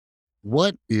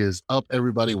What is up,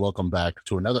 everybody? Welcome back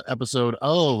to another episode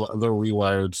of the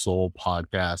Rewired Soul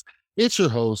podcast. It's your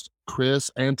host, Chris,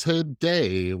 and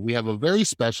today we have a very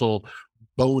special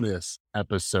bonus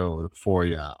episode for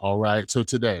you. All right. So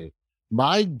today,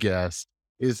 my guest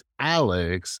is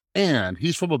Alex, and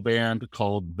he's from a band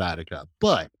called Vattica.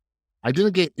 But I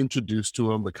didn't get introduced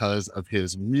to him because of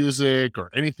his music or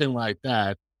anything like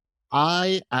that.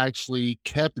 I actually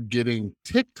kept getting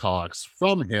TikToks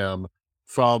from him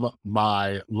from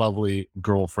my lovely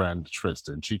girlfriend,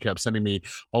 Tristan. She kept sending me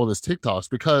all of his TikToks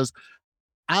because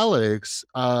Alex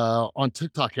on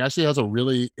TikTok, he actually has a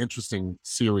really interesting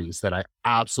series that I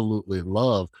absolutely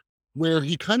love, where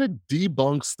he kind of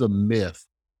debunks the myth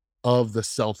of the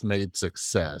self-made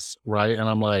success, right? And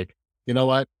I'm like, you know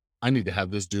what? I need to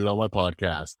have this dude on my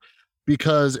podcast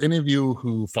because any of you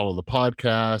who follow the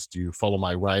podcast, you follow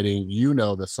my writing, you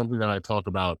know that something that I talk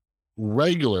about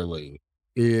regularly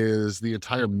is the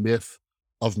entire myth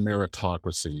of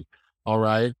meritocracy. All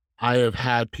right. I have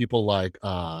had people like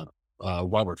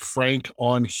Robert Frank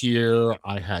on here.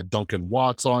 I had Duncan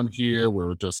Watts on here. We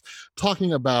were just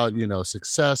talking about,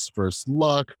 success versus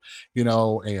luck,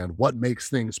 and what makes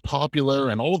things popular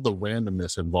and all of the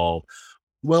randomness involved.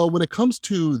 Well, when it comes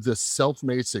to the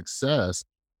self-made success,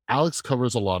 Alex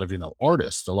covers a lot of,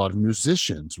 artists, a lot of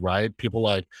musicians, right? People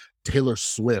like Taylor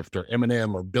Swift or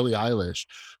Eminem or Billie Eilish,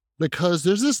 because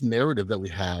there's this narrative that we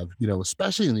have,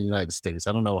 especially in the United States.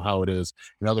 I don't know how it is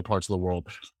in other parts of the world,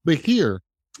 but here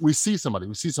we see somebody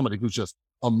who's just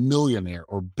a millionaire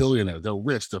or billionaire. They're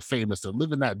rich, they're famous, they're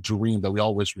living that dream that we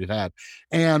all wish we had.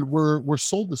 And we're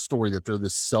sold the story that they're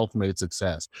this self-made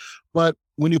success. But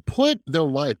when you put their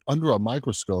life under a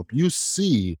microscope, you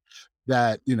see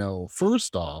that,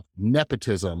 first off,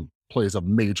 nepotism plays a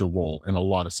major role in a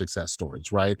lot of success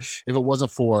stories, right? If it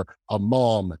wasn't for a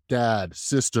mom, dad,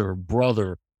 sister,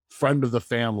 brother, friend of the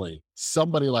family,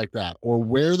 somebody like that, or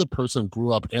where the person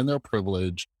grew up in their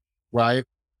privilege, right?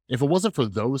 If it wasn't for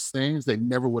those things, they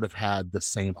never would have had the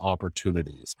same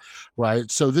opportunities, right?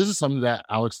 So this is something that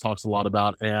Alex talks a lot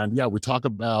about. And yeah, we talk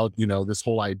about, this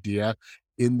whole idea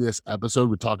in this episode.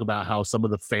 We talk about how some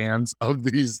of the fans of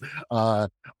these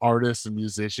artists and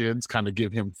musicians kind of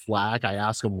give him flack. I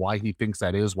ask him why he thinks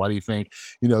that is. Why do you think,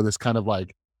 this kind of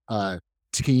like uh,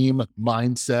 team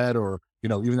mindset or,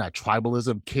 even that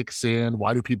tribalism kicks in?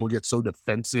 Why do people get so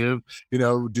defensive,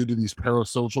 due to these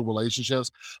parasocial relationships?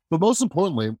 But most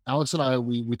importantly, Alex and I,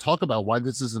 we talk about why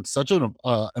this isn't such an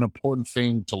important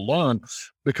thing to learn,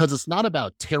 because it's not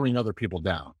about tearing other people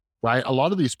down, right? A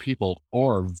lot of these people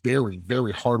are very,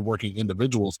 very hardworking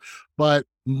individuals, but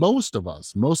most of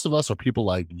us are people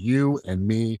like you and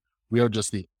me. We are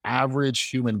just the average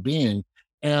human being.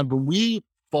 And when we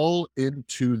fall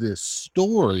into this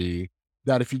story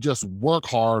that if you just work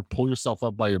hard, pull yourself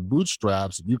up by your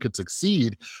bootstraps, you could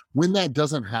succeed. When that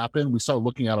doesn't happen, we start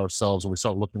looking at ourselves and we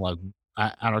start looking like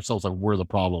at ourselves like we're the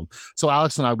problem. So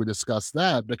Alex and I would discuss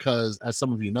that because, as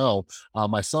some of you know,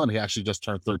 my son, he actually just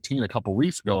turned 13 a couple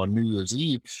weeks ago on New Year's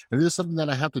Eve, and this is something that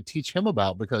I have to teach him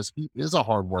about because he is a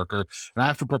hard worker, and I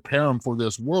have to prepare him for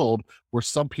this world where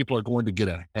some people are going to get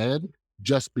ahead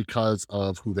just because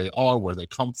of who they are, where they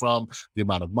come from, the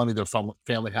amount of money their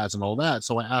family has, and all that.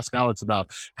 So I asked Alex about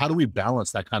how do we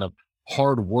balance that kind of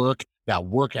hard work, that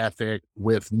work ethic,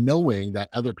 with knowing that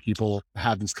other people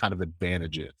have these kind of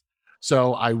advantages.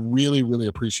 So I really, really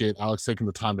appreciate Alex taking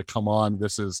the time to come on.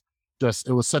 This is just,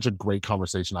 it was such a great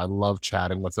conversation. I love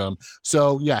chatting with him.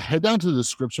 So yeah, head down to the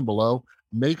description below.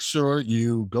 Make sure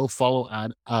you go follow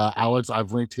Alex.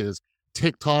 I've linked his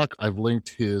TikTok, I've linked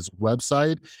his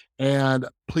website, and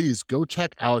please go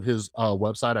check out his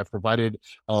website. I've provided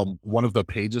one of the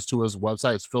pages to his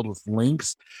website. It's filled with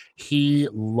links. He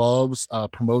loves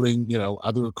promoting,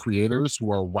 other creators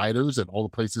who are writers and all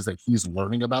the places that he's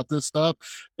learning about this stuff.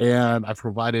 And I've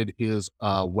provided his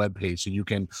webpage so you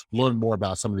can learn more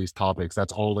about some of these topics.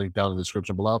 That's all linked down in the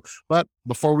description below. But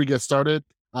before we get started,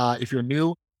 if you're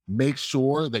new, make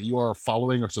sure that you are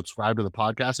following or subscribed to the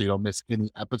podcast so you don't miss any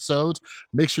episodes.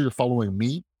 Make sure you're following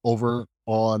me over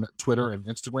on Twitter and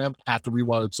Instagram at The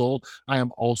Rewired Soul. I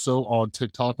am also on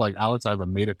TikTok like Alex. I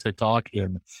haven't made a TikTok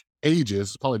in ages.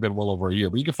 It's probably been well over a year,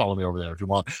 but you can follow me over there if you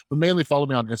want. But mainly follow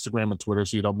me on Instagram and Twitter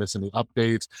so you don't miss any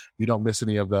updates. You don't miss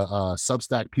any of the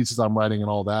Substack pieces I'm writing and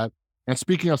all that. And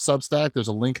speaking of Substack, there's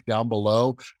a link down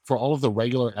below for all of the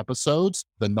regular episodes,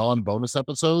 the non-bonus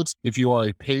episodes. If you are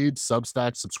a paid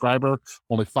Substack subscriber,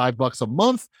 only $5 a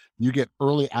month, you get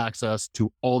early access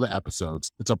to all the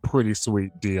episodes. It's a pretty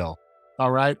sweet deal.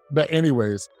 All right. But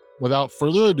anyways, without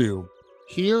further ado,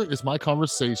 here is my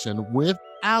conversation with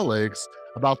Alex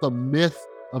about the myth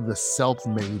of the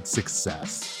self-made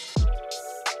success.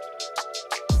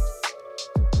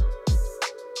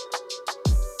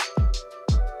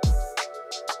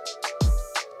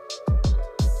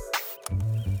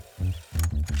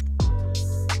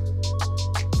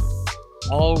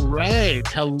 All right.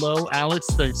 Hello, Alex.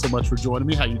 Thanks so much for joining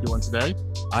me. How you doing today?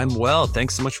 I'm well.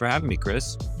 Thanks so much for having me,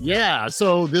 Chris. Yeah.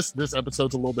 So this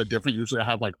episode's a little bit different. Usually I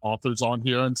have like authors on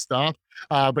here and stuff.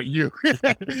 But you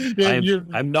I'm you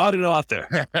I'm not an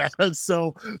author.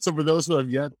 so for those who have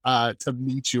yet to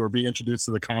meet you or be introduced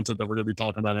to the content that we're gonna be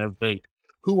talking about and everything,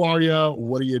 who are you?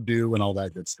 What do you do and all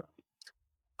that good stuff?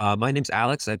 My name's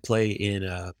Alex. I play in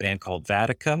a band called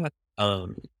Vattica,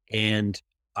 and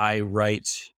I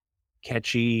write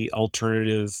catchy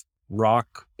alternative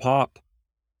rock pop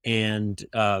and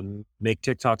make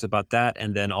TikToks about that.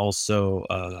 And then also,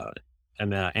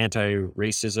 I'm an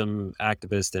anti-racism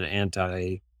activist and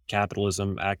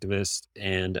anti-capitalism activist,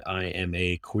 and I am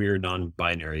a queer,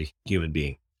 non-binary human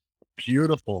being.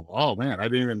 Beautiful. Oh man, I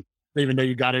didn't even know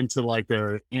you got into like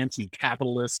the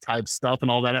anti-capitalist type stuff and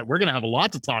all that. We're gonna have a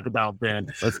lot to talk about then.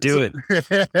 Let's So, do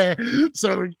it.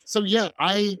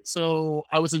 so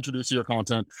I was introduced to your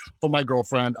content from my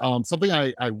girlfriend. Something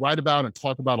I write about and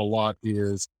talk about a lot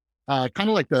is kind of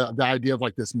like the idea of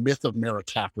like this myth of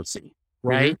meritocracy, Hmm.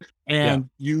 right? Yeah. And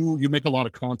you make a lot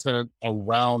of content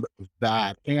around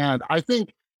that, and I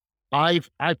think I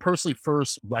personally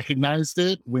first recognized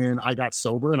it when I got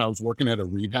sober and I was working at a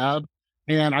rehab.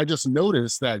 And I just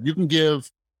noticed that you can give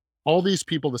all these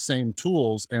people the same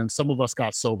tools, and some of us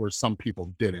got sober, some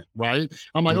people didn't, right?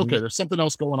 I'm like, Hmm. okay, there's something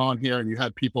else going on here. And you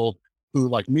had people who,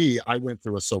 like me, I went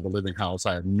through a sober living house.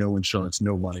 I had no insurance,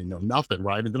 no money, no nothing,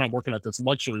 right? And then I'm working at this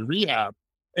luxury rehab,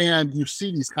 and you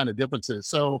see these kind of differences.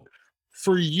 So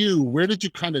for you, where did you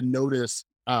kind of notice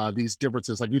these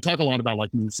differences? Like you talk a lot about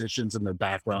like musicians and their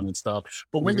background and stuff,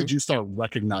 but when Hmm. did you start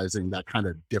recognizing that kind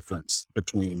of difference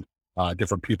between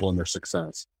different people and their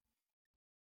success?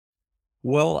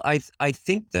 Well, I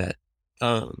think that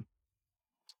um,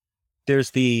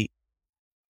 there's the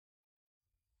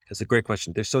that's a great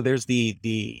question. There's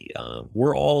the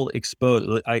we're all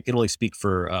exposed. I can only speak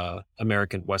for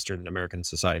American Western American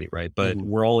society, right? But Mhm.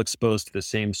 we're all exposed to the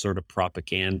same sort of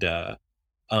propaganda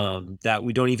that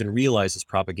we don't even realize is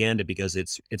propaganda because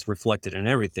it's reflected in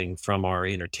everything from our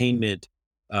entertainment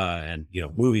and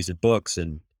movies and books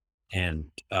and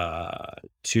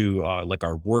to like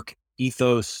our work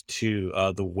ethos to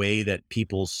the way that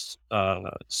people's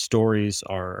stories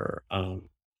are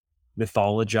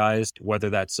mythologized, whether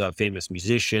that's a famous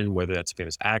musician, whether that's a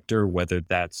famous actor, whether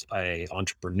that's a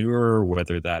entrepreneur,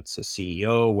 whether that's a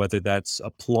CEO, whether that's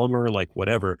a plumber, like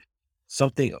whatever.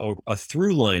 Something a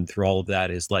through line through all of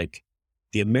that is like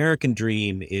the American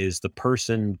dream is the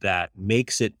person that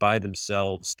makes it by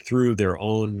themselves through their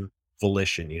own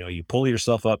volition. You pull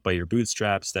yourself up by your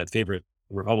bootstraps, that favorite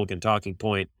Republican talking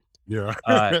point, Yeah.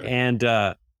 uh, and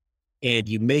uh, and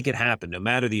you make it happen no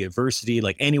matter the adversity.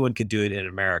 Like anyone could do it in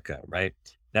America, right?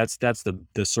 That's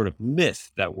the sort of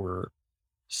myth that we're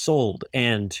sold.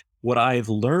 And what I've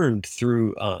learned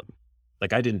through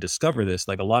like I didn't discover this,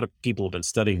 like a lot of people have been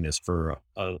studying this for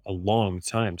a long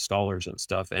time, scholars and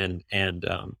stuff. And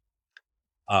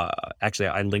actually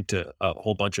I linked to a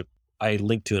whole bunch of I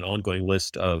linked to an ongoing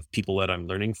list of people that I'm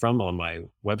learning from on my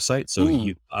website. So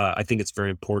Mm, I think it's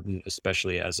very important,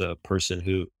 especially as a person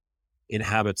who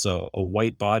inhabits a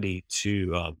white body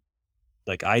to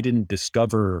like I didn't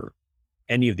discover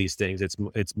any of these things.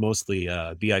 It's mostly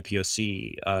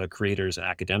BIPOC creators and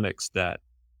academics that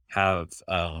have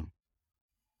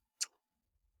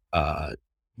uh,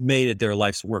 made it their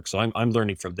life's work. So I'm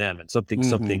learning from them, and mhm.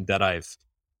 something that I've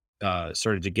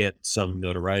started to get some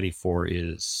notoriety for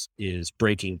is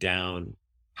breaking down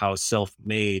how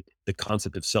self-made the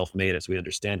concept of self-made as we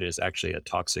understand it is actually a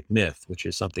toxic myth, which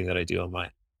is something that I do on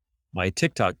my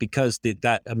TikTok because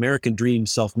that American dream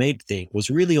self-made thing was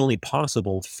really only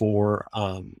possible for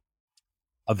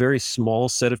a very small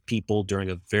set of people during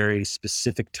a very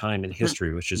specific time in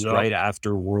history, which is Yep. right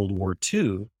after World War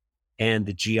II. And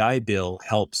the GI Bill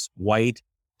helps white,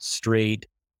 straight,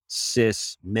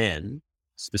 cis men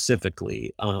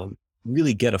specifically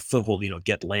really get a foothold,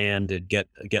 get land and get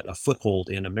a foothold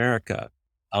in America.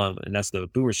 And that's the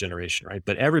boomers generation, right?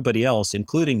 But everybody else,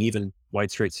 including even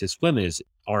white, straight, cis women,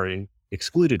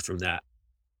 excluded from that.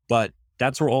 But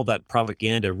that's where all that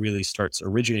propaganda really starts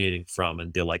originating from.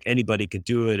 And they're like, anybody can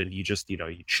do it. And you just, you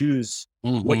choose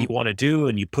what you Mhm. want to do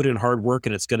and you put in hard work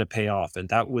and it's going to pay off. And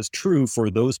that was true for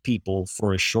those people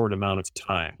for a short amount of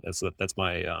time. That's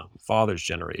my father's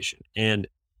generation. And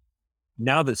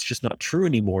now that's just not true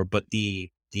anymore, but the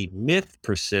myth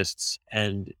persists.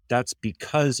 And that's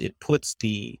because it puts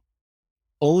the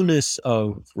onus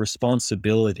of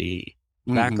responsibility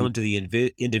back Mhm. onto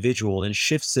the individual and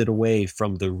shifts it away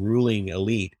from the ruling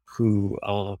elite who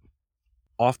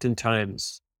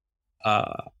oftentimes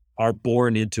uh, are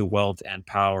born into wealth and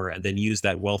power and then use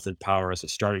that wealth and power as a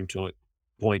starting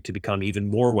point to become even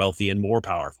more wealthy and more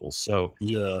powerful. So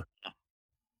Yeah.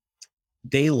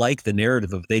 they like the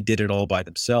narrative of they did it all by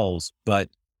themselves, but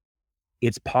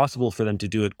it's possible for them to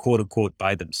do it quote unquote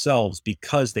by themselves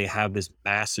because they have this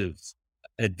massive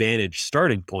advantage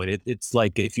starting point. It's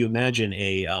like if you imagine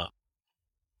a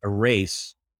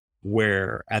race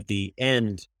where at the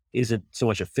end isn't so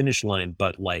much a finish line,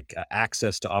 but like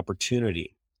access to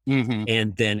opportunity. Hmm.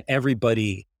 And then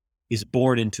everybody is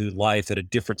born into life at a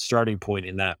different starting point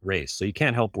in that race. So you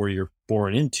can't help where you're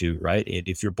born into, right? And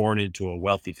if you're born into a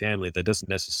wealthy family, that doesn't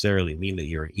necessarily mean that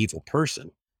you're an evil person,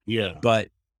 Yeah. but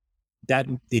that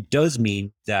it does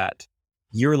mean that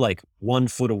you're like 1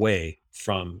 foot away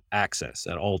from access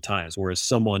at all times. Whereas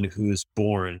someone who's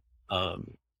born,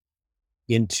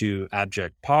 into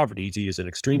abject poverty, to use an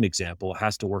extreme example,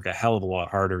 has to work a hell of a lot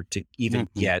harder to even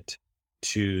Hmm. get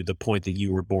to the point that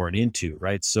you were born into,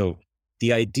 right? So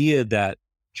the idea that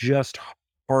just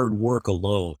hard work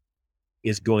alone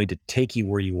is going to take you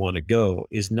where you want to go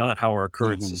is not how our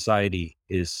current Hmm. society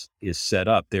is set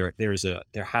up. There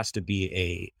has to be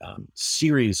a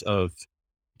series of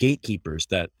gatekeepers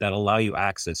that allow you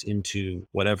access into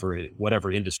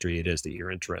whatever industry it is that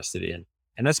you're interested in,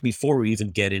 and that's before we even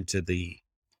get into the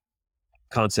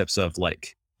concepts of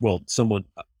like, well, someone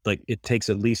like it takes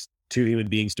at least two human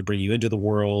beings to bring you into the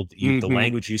world. The Hmm.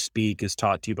 language you speak is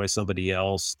taught to you by somebody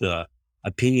else. The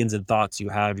opinions and thoughts you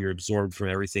have, you're absorbed from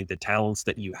everything. The talents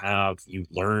that you have, you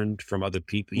learned from other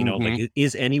people. Hmm.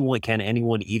 Like can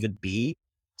anyone even be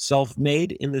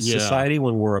self-made in this Yeah. society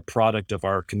when we're a product of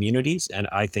our communities? And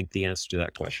I think the answer to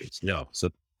that question is no. So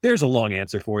there's a long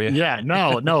answer for you. Yeah,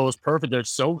 no, it was perfect.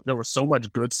 There was so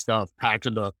much good stuff packed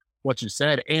into what you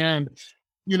said. And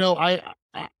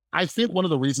I think one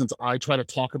of the reasons I try to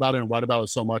talk about it and write about it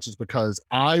so much is because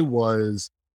I was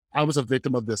a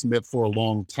victim of this myth for a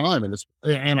long time. And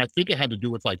I think it had to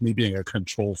do with like me being a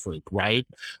control freak, right?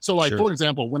 So like Sure. for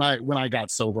example, when I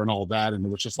got sober and all that, and it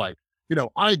was just like,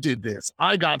 I did this,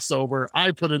 I got sober,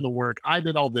 I put in the work, I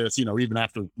did all this, even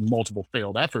after multiple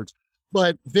failed efforts.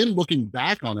 But then looking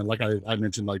back on it, like I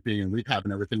mentioned, like being in rehab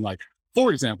and everything, like,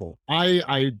 for example,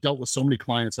 I dealt with so many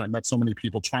clients and I met so many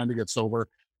people trying to get sober,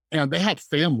 and they had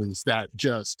families that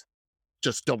just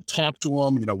don't talk to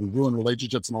them. We ruin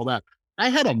relationships and all that. I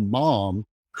had a mom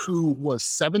who was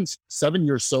seven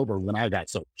years sober when I got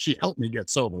sober. She helped me get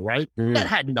sober, right? That Mm,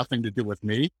 had nothing to do with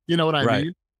me. You know what I right.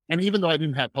 mean? And even though I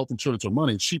didn't have health insurance or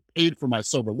money, she paid for my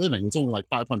sober living. It's only like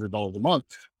 $500 a month.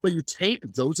 But you take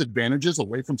those advantages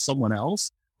away from someone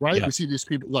else, right? Yeah. We see these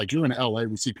people, like you're in LA,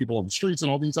 we see people on the streets and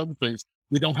all these other things.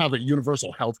 We don't have a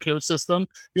universal healthcare system.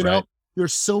 You know, Right.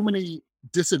 there's so many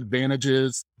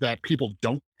disadvantages that people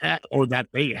don't have, or that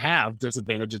they have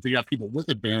disadvantages. You have people with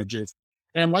advantages.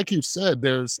 And like you said,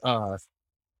 there's a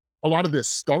lot of this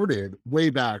started way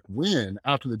back when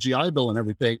after the GI Bill and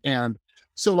everything. And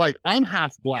so like I'm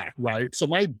half black, right? So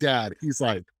my dad, he's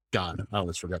like, God, I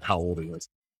always forget how old he is.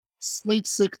 Late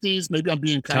 60s, maybe I'm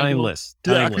being kind of, Timeless.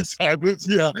 yeah, Timeless. timeless,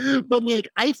 yeah. But like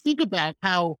I think about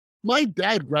how my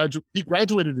dad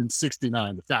graduated in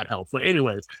 69, if that helps. But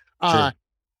anyways, uh,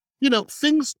 Sure.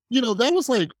 things, that was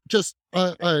like just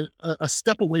a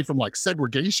step away from like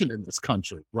segregation in this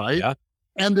country, right? Yeah.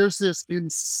 And there's this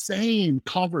insane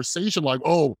conversation like,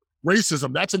 oh,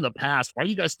 racism, that's in the past. Why are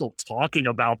you guys still talking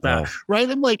about that? Oh, Right.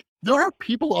 I'm like, there are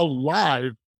people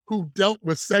alive who dealt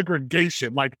with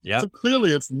segregation. Like, yeah. so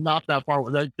clearly it's not that far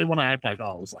away. They want to act like,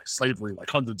 oh, it was like slavery, like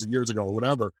hundreds of years ago or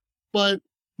whatever. But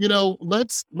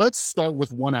let's start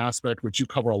with one aspect which you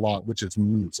cover a lot, which is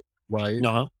music, right?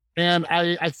 No. And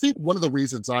I think one of the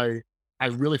reasons I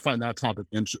really find that topic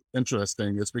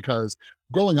interesting is because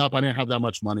growing up, I didn't have that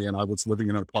much money and I was living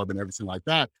in an apartment and everything like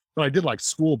that. But I did like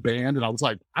school band and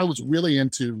I was really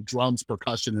into drums,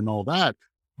 percussion, and all that.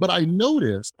 But I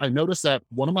noticed that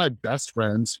one of my best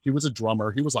friends, he was a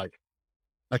drummer. He was like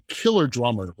a killer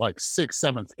drummer, like sixth,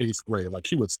 seventh, eighth grade. Like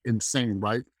he was insane,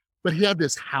 right? But he had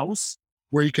this house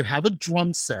where he could have a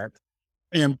drum set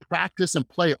and practice and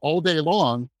play all day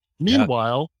long. Yeah.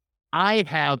 Meanwhile, I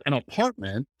have an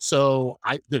apartment, so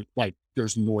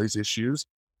there's noise issues.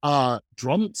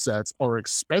 Drum sets are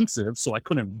expensive, so I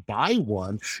couldn't buy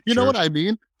one. You know what Sure. I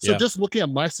mean? So Yeah. just looking at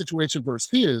my situation versus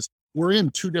his, we're in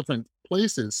two different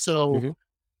places. So Hmm.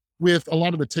 with a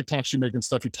lot of the TikToks you make and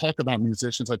stuff, you talk about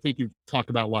musicians. I think you talk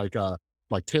about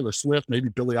like Taylor Swift, maybe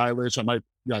Billie Eilish.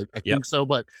 Yeah, I Yep. think so.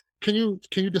 But can you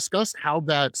discuss how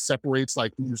that separates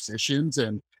like musicians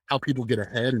and how people get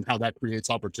ahead and how that creates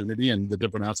opportunity and the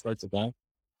different aspects of that?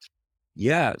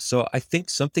 Yeah. So I think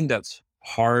something that's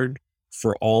hard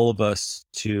for all of us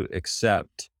to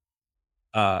accept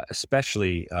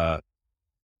especially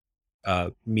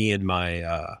me and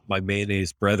my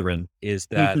mayonnaise brethren, is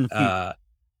that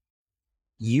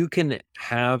you can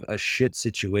have a shit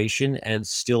situation and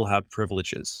still have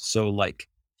privileges. So like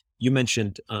you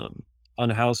mentioned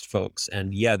unhoused folks,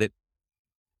 and yeah, that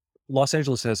Los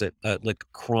Angeles has a like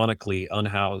chronically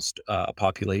unhoused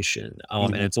population,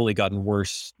 and Mhm. it's only gotten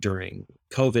worse during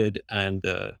COVID. And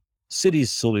the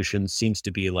city's solution seems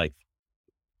to be like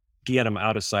get them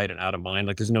out of sight and out of mind.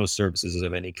 Like there's no services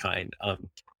of any kind.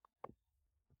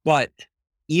 But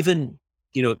even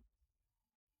you know,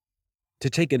 to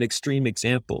take an extreme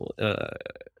example,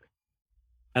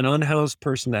 an unhoused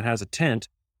person that has a tent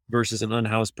versus an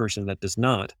unhoused person that does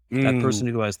not, that Mm, person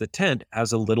who has the tent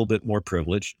has a little bit more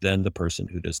privilege than the person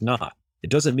who does not. It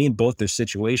doesn't mean both their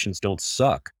situations don't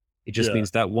suck. It just yeah.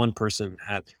 means that one person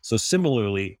had. So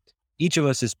similarly, each of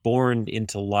us is born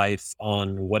into life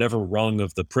on whatever rung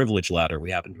of the privilege ladder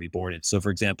we happen to be born in. So, for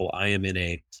example, I am in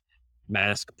a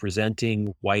mask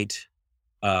presenting white,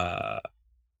 uh,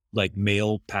 like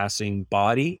male passing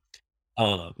body.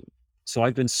 um, so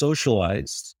I've been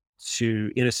socialized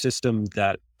to in a system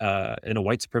that in a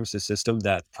white supremacist system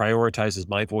that prioritizes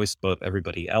my voice above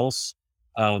everybody else.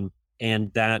 And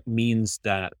that means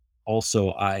that also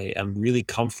I am really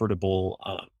comfortable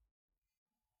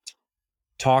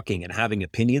talking and having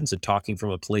opinions and talking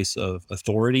from a place of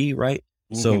authority, right?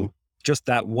 Mhm. So just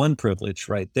that one privilege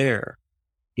right there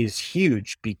is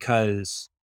huge because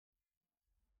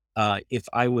if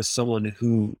I was someone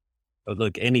who,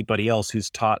 like anybody else who's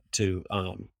taught to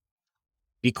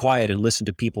be quiet and listen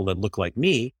to people that look like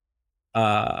me,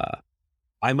 uh,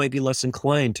 I might be less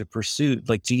inclined to pursue,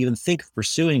 like, to even think of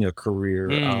pursuing a career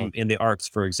Mm, in the arts,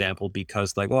 for example,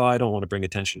 because, like, well, I don't want to bring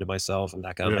attention to myself and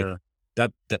that kind of like yeah.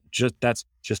 that's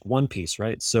just one piece,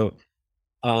 right? So,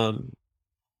 um,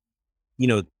 you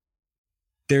know,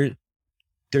 there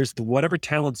there's the whatever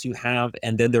talents you have,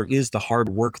 and then there is the hard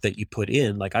work that you put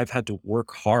in. Like I've had to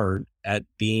work hard at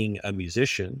being a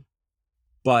musician,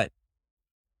 but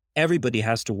everybody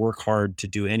has to work hard to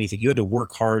do anything. You had to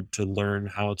work hard to learn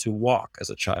how to walk as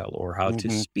a child or how to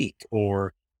Mhm. speak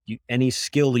or any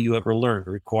skill that you ever learn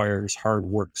requires hard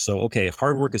work. So, okay,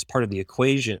 hard work is part of the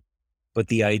equation, but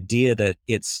the idea that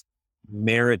it's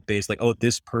merit based, like, oh,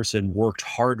 this person worked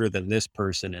harder than this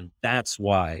person, and that's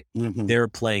why Mhm. they're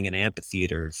playing an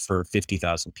amphitheater for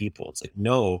 50,000 people. It's like,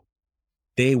 no,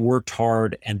 they worked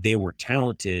hard and they were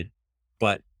talented,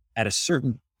 but at a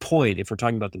certain point, if we're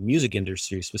talking about the music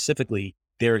industry specifically,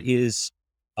 there is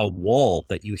a wall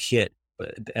that you hit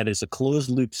that is a closed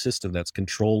loop system that's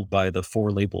controlled by the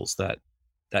four labels that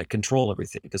control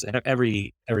everything. Because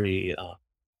every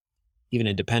even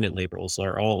independent labels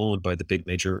are all owned by the big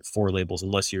major four labels,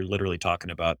 unless you're literally talking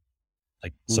about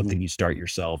like Mhm. something you start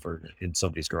yourself or in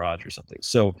somebody's garage or something.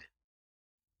 So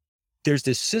there's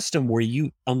this system where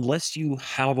you unless you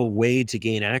have a way to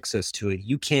gain access to it,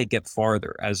 you can't get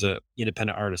farther as a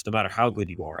independent artist, no matter how good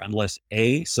you are, unless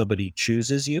A, somebody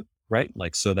chooses you, right?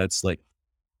 Like, so that's like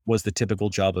was the typical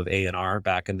job of A&R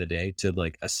back in the day to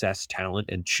like assess talent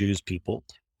and choose people.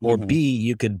 Or Mhm. B,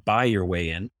 you could buy your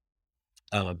way in.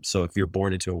 So if you're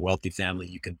born into a wealthy family,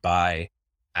 you could buy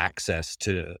access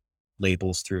to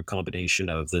labels through a combination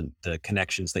of the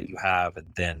connections that you have and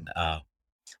then uh,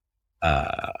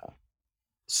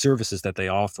 services that they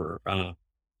offer. You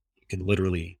can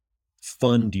literally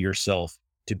fund yourself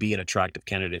to be an attractive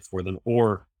candidate for them,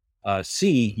 or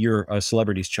C, you're a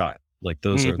celebrity's child. Like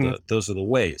Mhm. those are the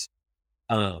ways.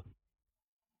 Um,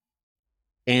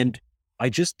 and I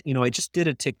just did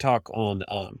a TikTok on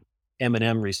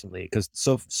Eminem recently because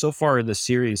so far in the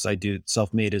series I do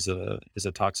self-made is a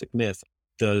toxic myth.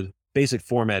 The basic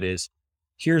format is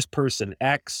here's person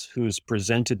X who's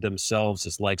presented themselves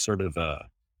as like sort of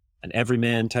an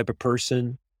everyman type of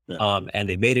person. Yeah. And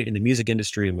they made it in the music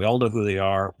industry and we all know who they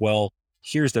are. Well,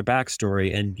 here's their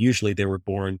backstory. And usually they were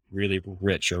born really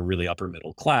rich or really upper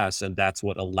middle class. And that's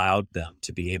what allowed them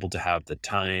to be able to have the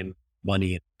time,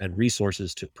 money, and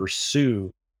resources to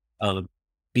pursue um,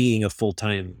 being a full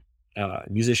time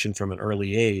musician from an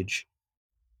early age.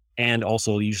 And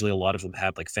also, usually, a lot of them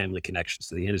have like family connections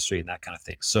to the industry and that kind of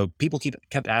thing. So people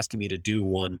kept asking me to do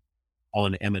one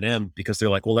on Eminem because they're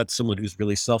like, well, that's someone who's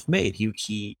really self-made.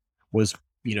 He was,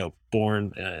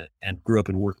 born and grew up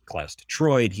in working class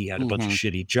Detroit. He had a bunch of Mhm.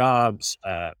 shitty jobs.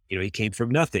 He came from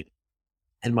nothing.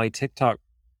 And my TikTok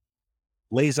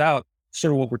lays out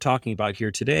sort of what we're talking about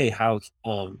here today, how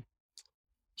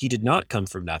he did not come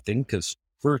from nothing because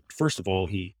first of all,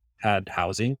 he had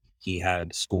housing, he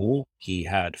had school, he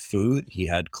had food, he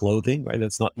had clothing, right?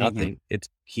 That's not Mhm. nothing.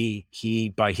 He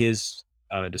by his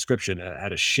description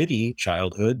had a shitty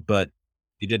childhood, but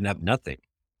He didn't have nothing.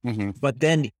 Hmm. But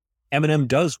then Eminem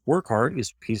does work hard.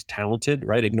 He's talented,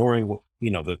 right? Ignoring what,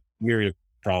 the myriad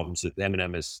problems that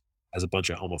Eminem has a bunch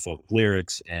of homophobic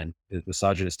lyrics and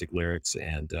misogynistic lyrics.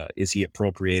 And is he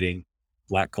appropriating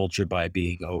Black culture by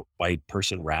being a white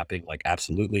person rapping? Like,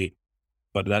 absolutely.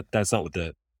 But that's not what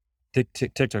the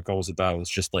TikTok was about. It was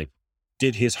just like,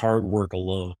 did his hard work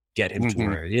alone get him to Hmm.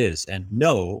 where it is? And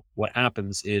no, what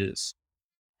happens is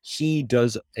he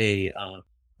does a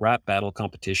rap battle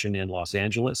competition in Los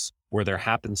Angeles where there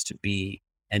happens to be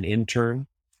an intern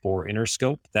for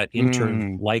Interscope. That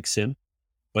intern Mm. likes him,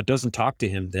 but doesn't talk to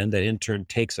him. Then that intern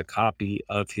takes a copy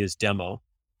of his demo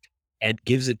and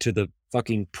gives it to the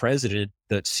fucking president,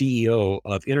 the CEO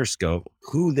of Interscope,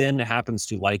 who then happens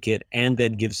to like it and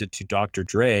then gives it to Dr.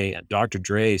 Dre. And Dr.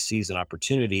 Dre sees an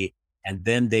opportunity and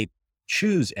then they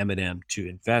choose Eminem to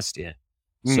invest in.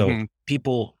 So Hmm.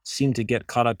 people seem to get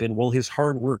caught up in, well, his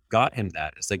hard work got him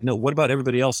that. It's like, no, what about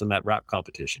everybody else in that rap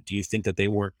competition? Do you think that they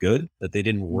weren't good, that they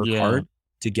didn't work Yeah. hard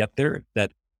to get there,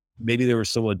 that maybe there was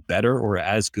someone better or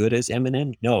as good as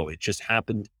Eminem? No, it just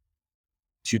happened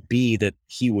to be that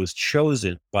he was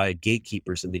chosen by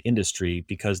gatekeepers in the industry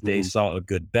because they Hmm. saw a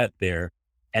good bet there.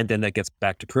 And then that gets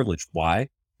back to privilege. Why?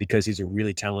 Because he's a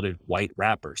really talented white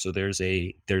rapper. So there's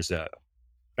a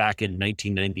back in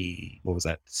 1990, what was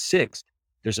that? 6,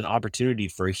 there's an opportunity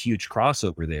for a huge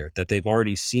crossover there that they've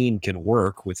already seen can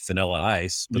work with Vanilla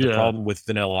Ice. But the Yeah. problem with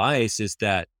Vanilla Ice is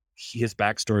that his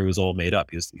backstory was all made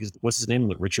up. What's his name?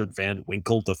 Like Richard Van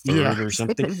Winkle the Yeah. third or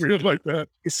something. Something weird like that.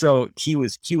 So he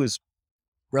was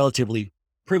relatively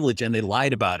privileged and they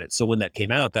lied about it. So when that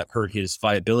came out, that hurt his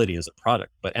viability as a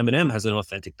product. But Eminem has an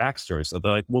authentic backstory. So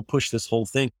they're like, we'll push this whole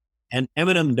thing. And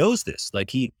Eminem knows this.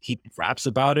 Like he raps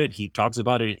about it. He talks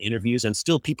about it in interviews and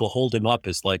still people hold him up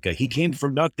as like he came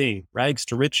from nothing, rags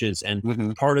to riches. And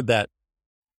Hmm. part of that,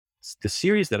 the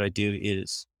series that I do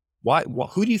is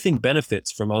who do you think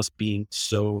benefits from us being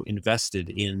so invested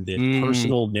in the Mm.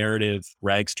 personal narrative,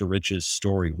 rags to riches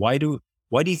story? Why do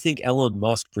you think Elon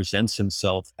Musk presents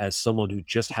himself as someone who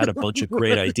just had a bunch of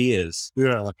great Right. ideas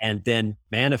Yeah. and then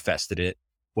manifested it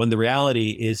when the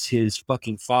reality is his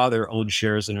fucking father owned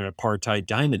shares in an apartheid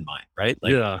diamond mine, right?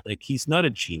 Yeah. Like he's not a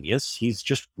genius. He's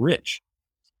just rich.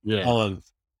 Yeah. Um,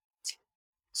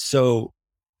 so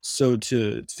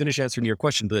to finish answering your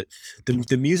question,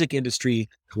 the music industry,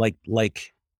 like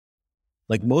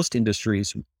most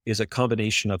industries, is a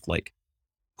combination of like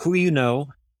who you know,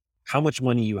 how much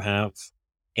money you have,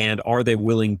 and are they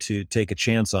willing to take a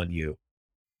chance on you?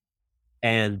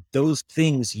 And those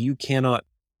things you cannot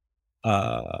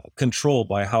control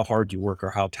by how hard you work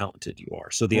or how talented you are.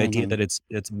 So the idea Hmm. that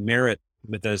it's merit,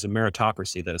 that there's a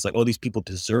meritocracy, that it's like, oh, these people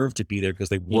deserve to be there because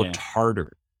they Yeah. worked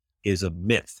harder, is a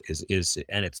myth,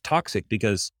 and it's toxic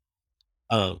because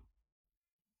um,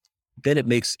 then it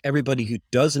makes everybody who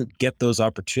doesn't get those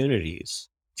opportunities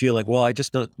feel like, well, I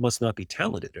just must not be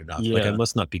talented enough. Like I Yeah.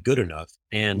 must not be good enough.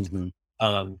 And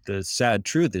Hmm. the sad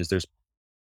truth is there's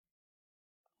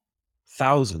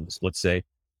thousands, let's say,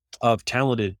 of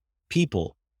talented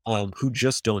people who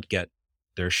just don't get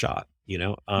their shot,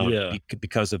 Yeah.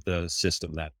 because of the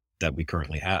system that we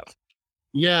currently have.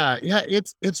 Yeah, yeah,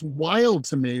 it's wild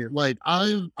to me. Like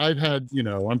I've had,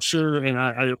 I'm sure, and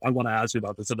I want to ask you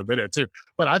about this in a minute too.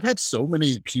 But I've had so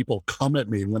many people come at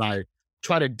me when I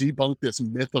try to debunk this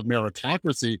myth of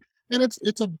meritocracy, and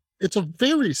it's a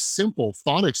very simple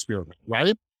thought experiment,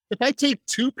 right? If I take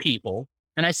two people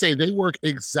and I say they work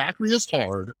exactly as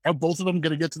hard, are both of them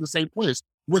going to get to the same place,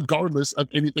 regardless of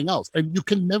anything else? And you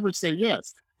can never say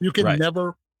yes. You can Right.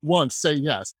 never once say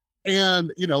yes.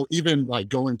 And, even like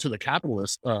going to the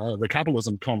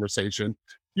capitalism conversation,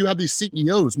 you have these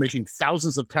CEOs making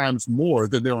thousands of times more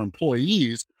than their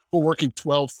employees who are working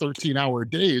 12, 13-hour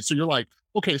days. So you're like,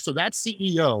 okay, so that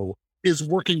CEO is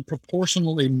working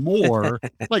proportionally more.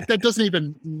 Like that doesn't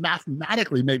even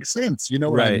mathematically make sense. You know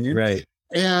what I Right. mean? Right.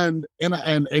 And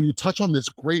you touch on this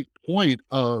great point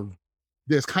of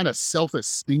this kind of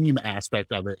self-esteem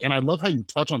aspect of it. And I love how you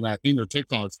touch on that in your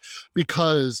TikToks,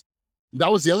 because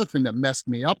that was the other thing that messed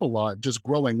me up a lot just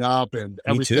growing up and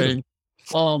Me too. everything.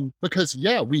 Because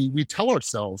yeah, we tell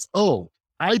ourselves, oh,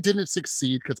 I didn't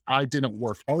succeed because I didn't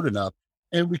work hard enough.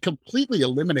 And we completely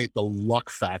eliminate the luck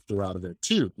factor out of it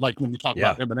too. Like when we talk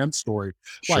Yeah. about Eminem's story,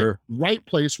 like Sure. right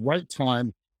place, right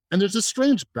time. And there's a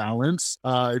strange balance,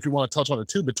 if you want to touch on it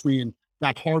too, between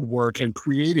that hard work and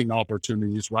creating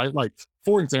opportunities, right? Like,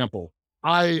 for example,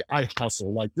 I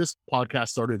hustle. Like this podcast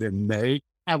started in May.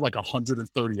 I have like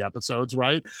 130 episodes,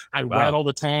 right? I read Wow. all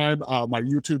the time. My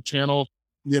YouTube channel,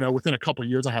 within a couple of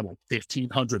years, I had like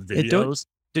 1,500 And don't videos.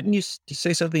 didn't you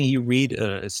say something? You read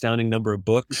an astounding number of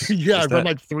books. Yeah, Is I've read that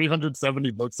like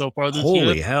 370 books so far this year.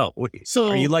 holy hell? Wait, are you So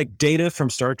like Data from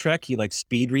Star Trek? You like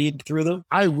speed read through them?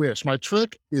 I wish my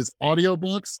trick is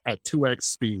audiobooks at 2x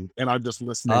speed and I'm just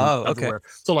listening Oh, okay. everywhere.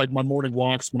 So like my morning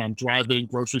walks when I'm driving,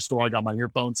 grocery store, I got my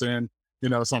earphones in,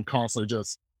 so I'm constantly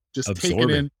just taking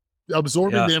Absorbing. in,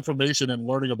 absorbing Yeah. the information and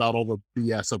learning about all the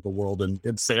BS of the world and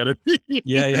insanity.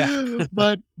 Yeah. Yeah.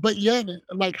 but yeah,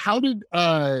 like how did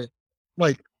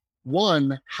like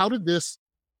one, how did this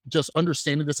just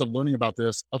understanding this and learning about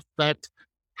this affect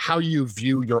how you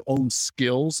view your own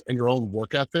skills and your own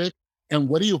work ethic? And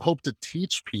what do you hope to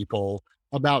teach people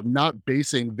about not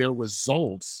basing their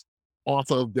results off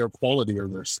of their quality or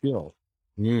their skill?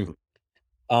 Mm.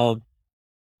 Um,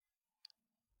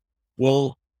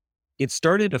 well, it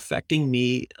started affecting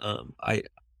me.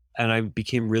 I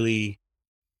became really,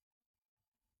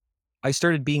 I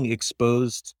started being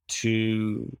exposed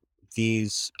to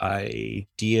these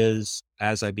ideas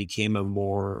as I became a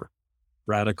more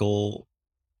radical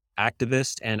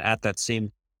activist. And at that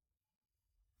same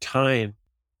time,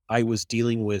 I was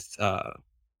dealing with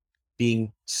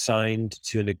being signed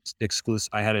to an exclusive.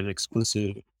 I had an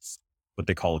exclusive, what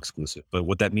they call exclusive, but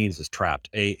what that means is trapped.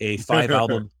 A five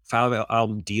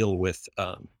album deal with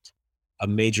a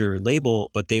major label,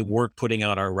 but they weren't putting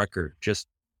out our record just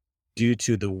due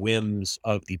to the whims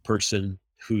of the person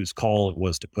whose call it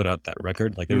was to put out that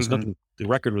record. Like there was Hmm. nothing. The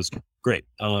record was great.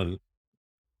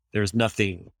 There's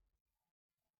nothing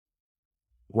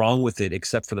wrong with it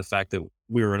except for the fact that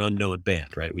we were an unknown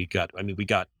band, right? We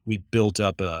built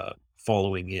up a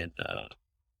following in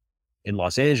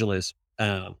Los Angeles,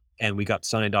 and we got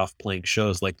signed off playing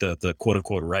shows like the quote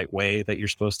unquote right way that you're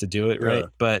supposed to do it, right?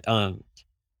 Yeah.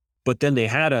 But then they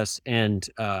had us, and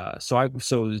so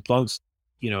as long as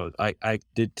I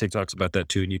did TikToks about that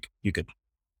too, and you could,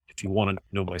 if you want to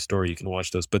know my story, you can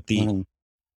watch those. But Hmm.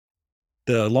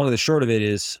 the long and the short of it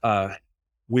is,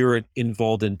 we were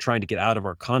involved in trying to get out of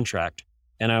our contract,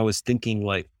 and I was thinking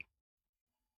like,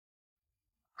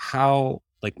 how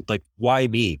like why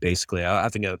me? Basically, I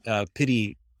having a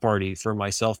pity party for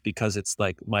myself because it's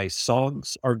like my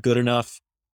songs are good enough,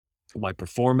 my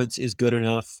performance is good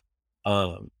enough,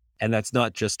 and that's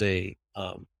not just that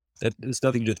it's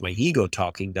nothing to do with my ego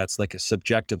talking. That's like a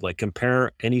subjective, like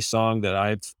compare any song that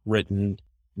I've written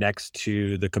next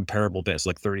to the comparable bits,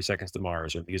 like 30 Seconds to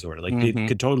Mars or these, or like they Hmm.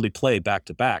 could totally play back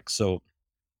to back. So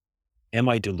am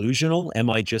I delusional? Am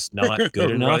I just not good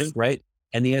enough? Right. Right.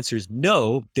 And the answer is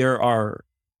no. There are,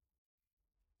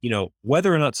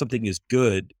 whether or not something is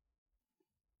good,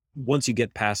 once you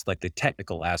get past like the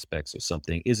technical aspects of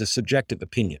something, is a subjective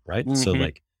opinion, right? So Hmm.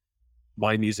 like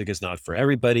my music is not for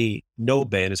everybody. No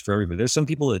band is for everybody. There's some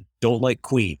people that don't like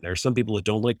Queen. There's some people that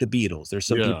don't like the Beatles. There's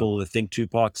some Yeah. people that think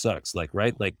Tupac sucks. Like,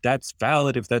 right? Like that's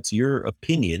valid if that's your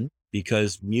opinion,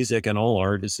 because music and all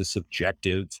art is a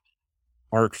subjective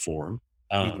art form.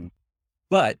 Hmm.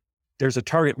 But there's a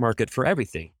target market for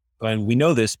everything. And we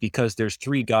know this because there's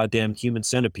 3 goddamn Human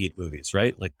Centipede movies,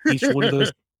 right? Like each one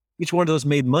of those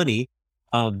made money.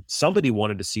 Somebody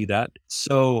wanted to see that.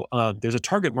 So there's a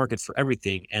target market for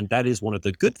everything. And that is one of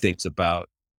the good things about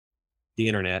the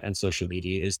internet and social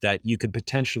media, is that you could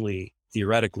potentially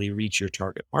theoretically reach your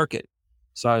target market.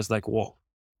 So I was like, well,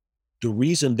 the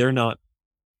reason they're not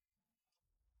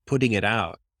putting it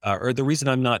out, or the reason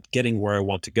I'm not getting where I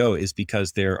want to go, is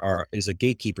because is a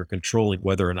gatekeeper controlling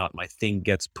whether or not my thing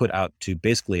gets put out to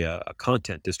basically a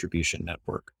content distribution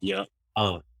network. Yeah.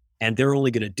 Um, and they're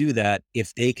only going to do that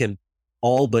if they can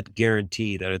all but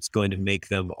guarantee that it's going to make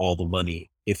them all the money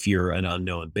if you're an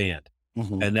unknown band.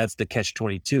 Hmm. And that's the catch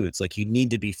 22. It's like you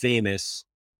need to be famous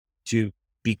to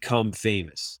become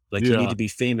famous. Like you need Yeah. to be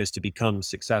famous to become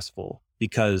successful,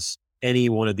 because any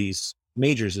one of these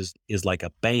majors is like a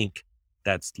bank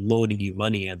that's loaning you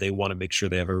money, and they want to make sure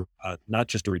they have not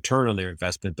just a return on their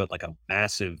investment, but like a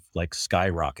massive, like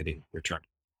skyrocketing return.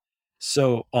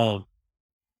 So,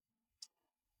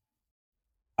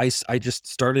 I just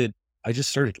started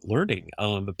learning.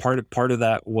 Part of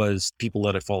that was people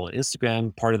that I follow on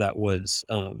Instagram. Part of that was,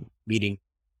 meeting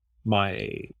my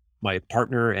my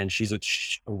partner, and she's a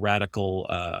radical,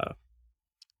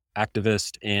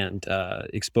 activist, and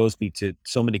exposed me to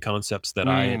so many concepts that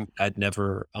Mm. I'd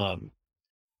never,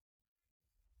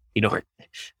 you know,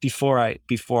 before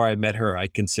I met her, I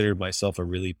considered myself a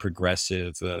really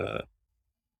progressive, sort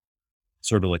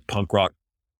of like punk rock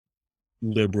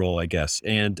liberal, I guess.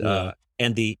 Yeah.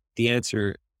 And the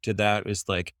answer to that is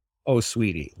like, oh,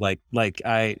 sweetie, like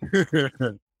I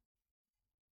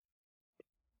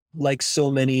like so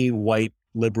many white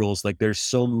liberals, like there's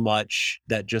so much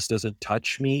that just doesn't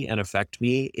touch me and affect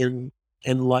me in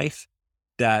life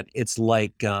that it's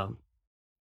like,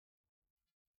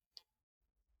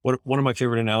 one of my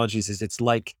favorite analogies is it's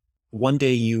like one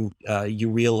day you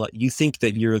think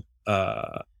that you're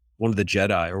one of the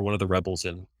Jedi or one of the rebels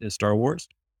in Star Wars,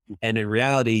 and in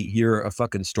reality you're a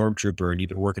fucking stormtrooper and you've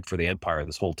been working for the Empire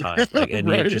this whole time. Like, and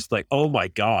you're Right. just like, oh my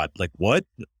god, like what?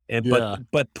 And Yeah.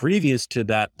 but previous to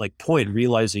that like point,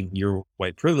 realizing your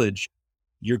white privilege,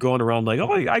 you're going around like,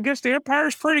 oh, I guess the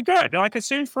Empire's pretty good. Like it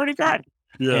seems pretty good.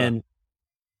 Yeah. And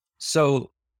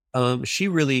so she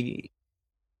really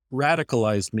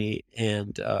radicalized me.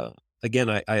 And again,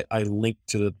 I link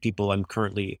to the people I'm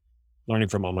currently learning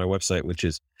from on my website, which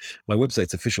is my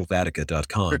website's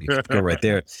officialvattica.com. You can go right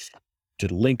there to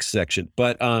the links section.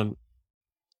 But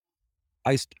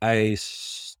that's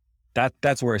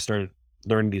where I started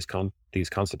learning these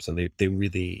concepts, and they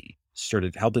really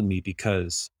started helping me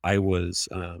because I was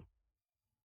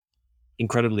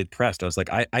incredibly depressed. I was like,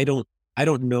 I don't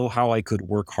know how I could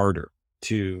work harder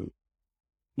to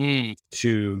Mm.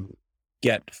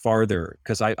 get farther,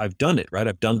 because I've done it, right?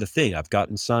 I've done the thing. I've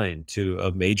gotten signed to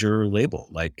a major label.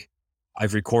 Like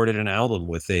I've recorded an album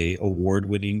with a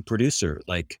award-winning producer.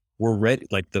 Like we're ready.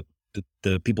 Like the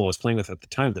people I was playing with at the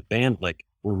time, the band, like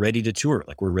we're ready to tour.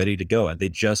 Like we're ready to go, and they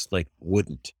just like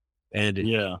wouldn't. And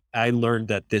Yeah. I learned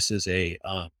that this is a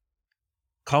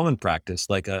common practice.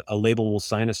 Like a label will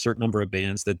sign a certain number of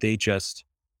bands that they just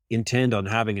intend on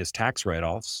having as tax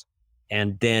write-offs,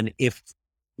 and then if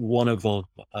one of them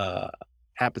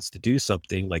happens to do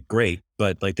something, like great,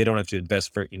 but like they don't have to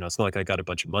invest for, it's not like I got a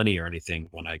bunch of money or anything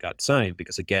when I got signed,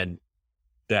 because again,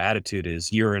 the attitude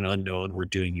is you're an unknown, we're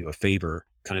doing you a favor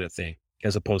kind of thing,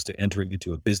 as opposed to entering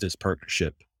into a business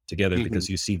partnership together Mhm. because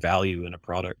you see value in a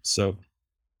product. So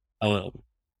um,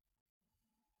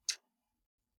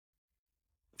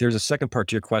 there's a second part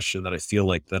to your question that I feel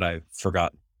like that I've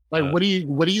forgotten. Like, Uh, what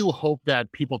do you hope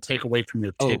that people take away from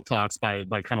your oh, TikToks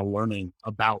by kind of learning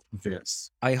about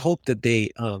this? I hope that they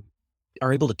are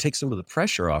able to take some of the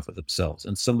pressure off of themselves,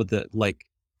 and some of the, like,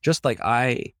 just like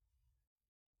I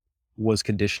was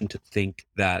conditioned to think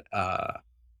that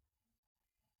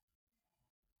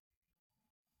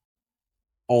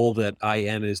all that I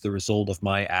am is the result of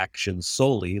my actions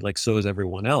solely, like so is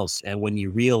everyone else. And when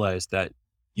you realize that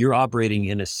you're operating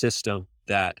in a system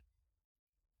that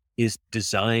is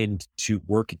designed to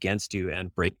work against you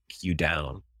and break you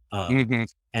down. Um, Mhm.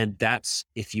 and that's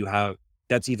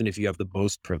even if you have the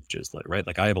most privileges, like, right?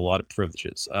 Like I have a lot of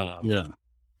privileges. Yeah.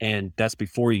 And that's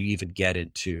before you even get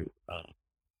into,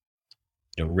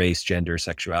 race, gender,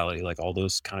 sexuality, like all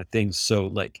those kind of things. So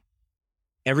like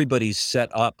everybody's set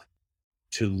up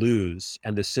to lose,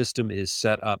 and the system is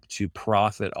set up to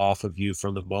profit off of you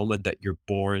from the moment that you're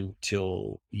born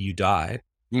till you die.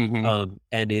 Mhm.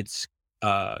 And it's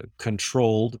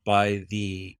controlled by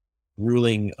the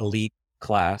ruling elite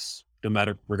class, no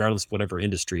matter, regardless of whatever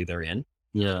industry they're in.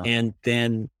 Yeah. And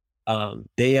then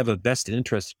they have a vested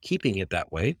interest in keeping it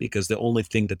that way, because the only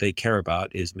thing that they care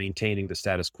about is maintaining the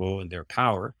status quo and their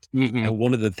power. Mhm. And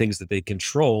one of the things that they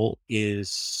control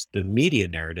is the media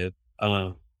narrative.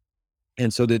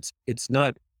 And so it's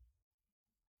not,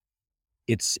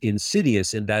 it's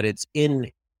insidious in that it's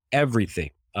in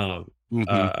everything. Mhm.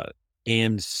 Uh,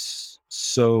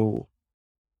 so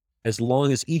as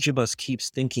long as each of us keeps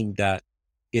thinking that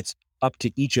it's up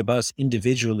to each of us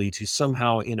individually to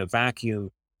somehow in a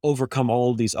vacuum overcome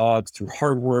all of these odds through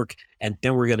hard work, and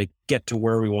then we're going to get to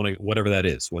where we want to, whatever that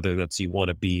is, whether that's you want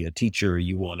to be a teacher,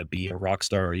 you want to be a rock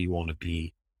star, or you want to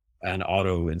be an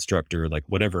auto instructor, like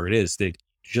whatever it is, that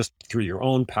just through your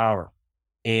own power.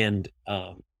 And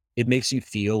it makes you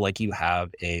feel like you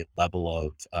have a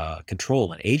level of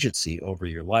control and agency over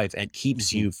your life, and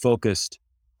keeps Mhm. you focused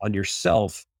on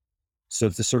yourself. So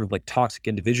it's this sort of like toxic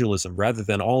individualism, rather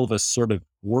than all of us sort of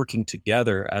working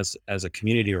together as a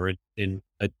community, or in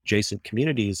adjacent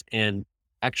communities, and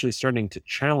actually starting to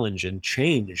challenge and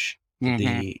change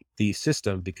Mhm. the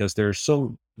system, because there are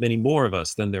so many more of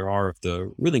us than there are of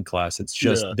the ruling class. It's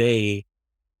just Yeah. they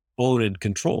own and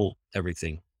control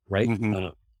everything, right?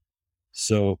 Mhm.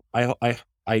 So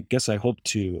I guess I hope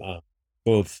to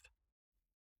both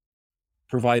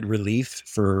provide relief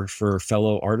for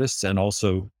fellow artists, and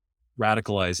also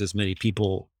radicalize as many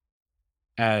people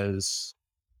as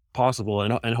possible,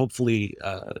 and hopefully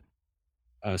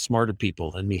smarter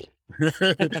people than me.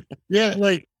 Yeah,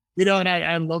 like, and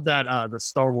I love that, the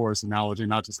Star Wars analogy,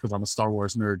 not just because 'cause I'm a Star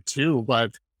Wars nerd too, Yeah.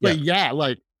 but yeah,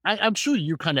 like, I'm sure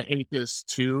you kinda hate this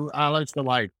too, Alex, but,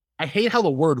 like, I hate how the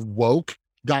word woke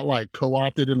got, like,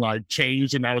 co-opted and, like,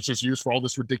 changed, and now it's just used for all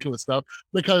this ridiculous stuff,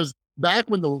 because back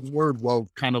when the word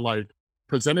woke kinda, like,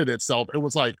 presented itself, it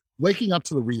was, like, waking up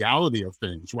to the reality of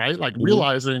things, right? Like, Mhm.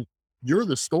 realizing you're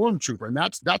the stormtrooper. And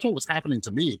that's what was happening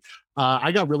to me.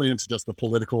 I got really into just the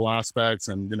political aspects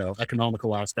and,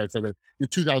 economical aspects of it in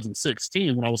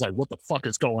 2016 when I was like, what the fuck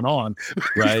is going on?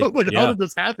 Right. Like, how Yeah. did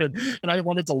this happen? And I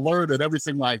wanted to learn and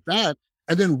everything like that.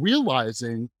 And then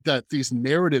realizing that these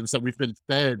narratives that we've been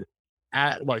fed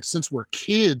at like since we're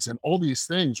kids and all these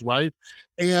things, right?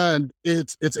 And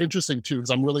it's interesting too, because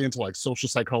I'm really into like social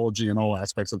psychology and all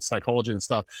aspects of psychology and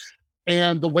stuff.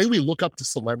 And the way we look up to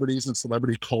celebrities and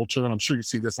celebrity culture, and I'm sure you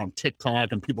see this on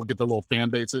TikTok and people get their little fan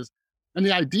bases. And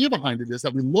the idea behind it is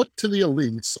that we look to the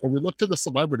elites or we look to the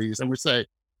celebrities and we say,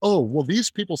 oh, well, these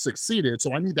people succeeded,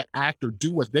 so I need to act or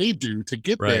do what they do to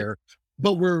get Right. there.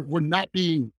 But we're not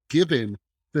being given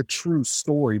the true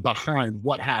story behind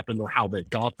what happened or how they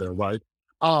got there, right?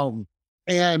 Um,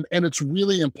 and it's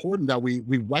really important that we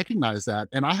recognize that.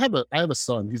 And I have a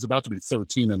son, he's about to be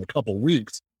 13 in a couple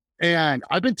weeks. And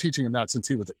I've been teaching him that since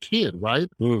he was a kid, right?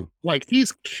 Mm. Like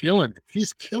he's killing it.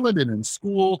 He's killing it in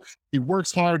school. He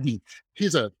works hard.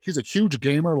 He's a huge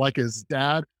gamer like his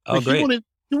dad, Oh, but he great. won't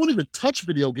he won't even touch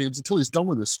video games until he's done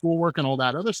with his schoolwork and all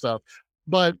that other stuff.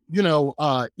 But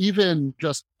even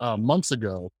just months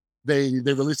ago, they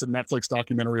released a Netflix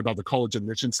documentary about the college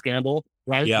admission scandal,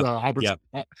 right? Yeah.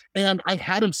 Yeah. And I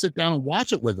had him sit down and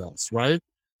watch it with us, right?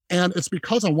 And it's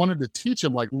because I wanted to teach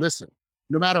him, like, listen,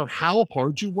 no matter how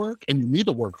hard you work, and you need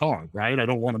to work hard, right? I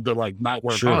don't want him to like not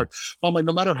work Sure. hard. But I'm like,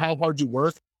 no matter how hard you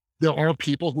work, there are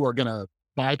people who are gonna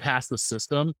bypass the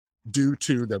system due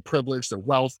to their privilege, their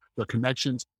wealth, their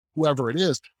connections, whoever it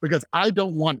is, because I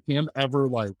don't want him ever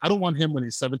like, I don't want him when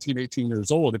he's 17, 18 years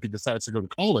old, if he decides to go to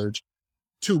college,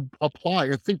 to apply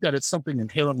and think that it's something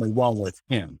inherently wrong with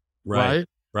him, Right. right?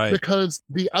 Right. Because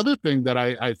the other thing that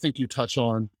I think you touch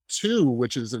on too,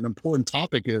 which is an important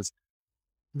topic, is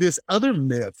this other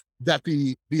myth that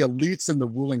the elites and the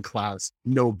ruling class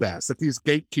know best, that these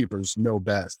gatekeepers know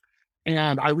best.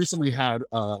 And I recently had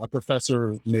a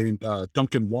professor named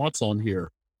Duncan Watts on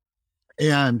here,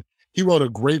 and he wrote a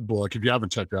great book. If you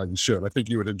haven't checked it out, you should. I think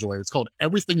you would enjoy it. It's called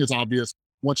Everything is Obvious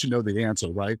Once You Know the Answer,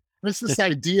 right? And it's this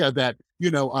idea that,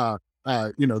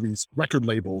 these record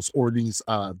labels or these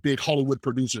big Hollywood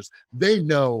producers, they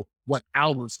know what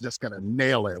album's just going to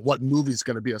nail it, what movie's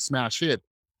going to be a smash hit.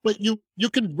 But you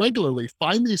can regularly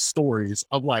find these stories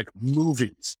of like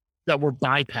movies that were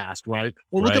bypassed, right?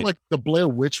 Or look at Right. like the Blair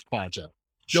Witch Project,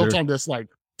 built Sure. on this like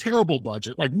terrible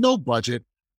budget, like no budget,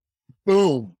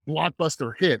 boom,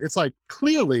 blockbuster hit. It's like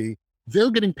clearly they're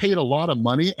getting paid a lot of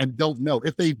money and don't know.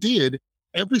 If they did,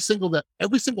 every single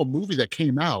movie that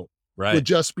came out would Right.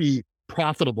 just be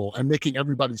profitable and making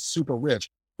everybody super rich.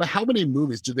 But how many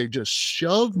movies do they just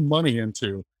shove money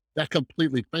into that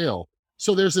completely fail?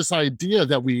 So there's this idea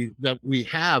that we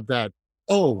have that,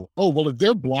 well, if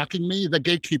they're blocking me, the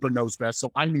gatekeeper knows best,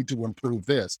 so I need to improve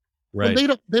this. But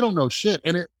Right. they don't know shit.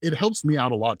 And it helps me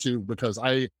out a lot too, because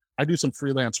I do some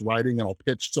freelance writing and I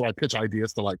pitch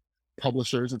ideas to like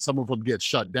publishers, and some of them get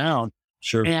shut down.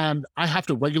 Sure. And I have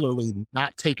to regularly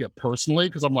not take it personally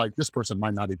because I'm like, this person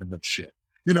might not even know shit.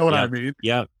 You know what I Yeah. mean?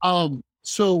 Yeah.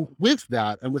 So with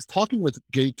that, and with talking with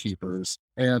gatekeepers,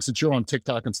 and since you're on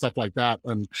TikTok and stuff like that,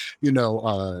 and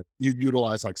you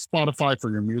utilize like Spotify for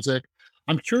your music,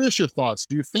 I'm curious your thoughts.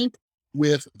 Do you think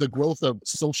with the growth of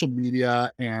social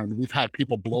media and we've had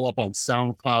people blow up on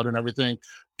SoundCloud and everything,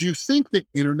 do you think the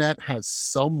internet has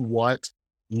somewhat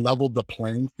leveled the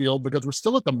playing field? Because we're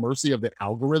still at the mercy of the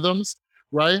algorithms,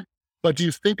 right? But do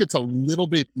you think it's a little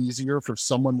bit easier for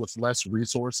someone with less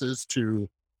resources to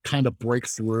kind of break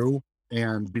through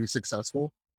and be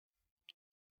successful?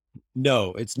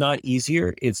 No, it's not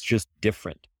easier. It's just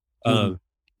different. Mhm. Um,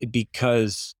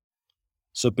 because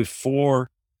so before,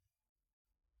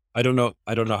 I don't know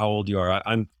how old you are.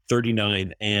 I'm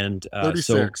 39. And, so,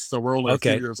 36. So we're only a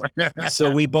few okay. years.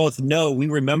 So we both know, we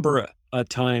remember a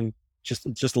time just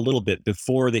a little bit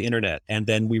before the internet. And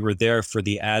then we were there for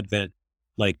the advent,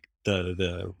 like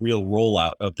the real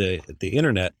rollout of the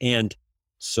internet. And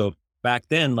so back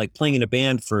then, like playing in a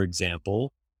band, for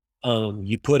example,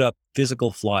 you put up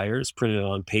physical flyers printed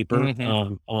on paper,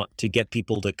 Mhm. to get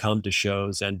people to come to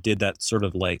shows, and did that sort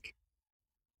of like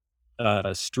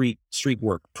street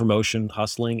work, promotion,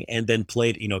 hustling, and then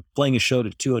playing a show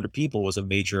to 200 people was a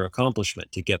major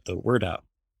accomplishment to get the word out.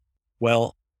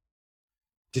 Well,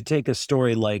 to take a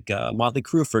story like Motley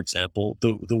Crue, for example,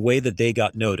 the way that they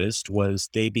got noticed was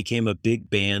they became a big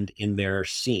band in their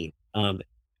scene.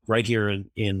 Right here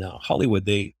in Hollywood,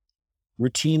 they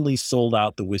routinely sold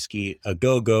out the Whiskey a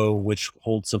Go Go, which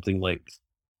holds something like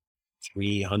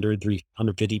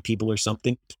 350 people or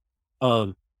something.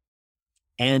 Um,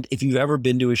 and if you've ever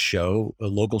been to a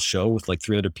local show with like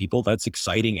 300 people, that's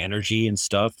exciting energy and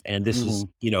stuff. And this is,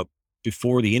 Mhm.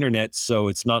 before the internet. So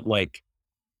it's not like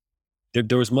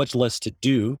there was much less to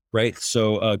do, right?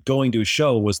 So going to a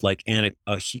show was like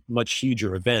much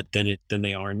huger event than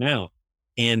they are now.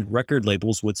 And record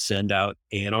labels would send out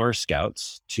A&R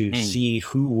scouts to see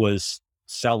who was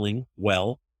selling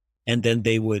well, and then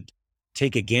they would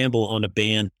take a gamble on a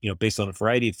band, based on a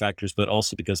variety of factors, but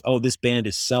also because, oh, this band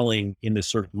is selling in this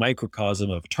sort of microcosm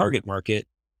of target market.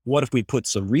 What if we put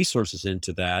some resources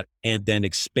into that and then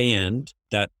expand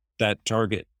that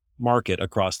target market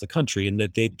across the country? And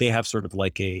that they have sort of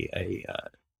like it's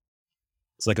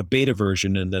like a beta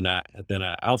version and then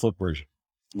a alpha version,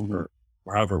 or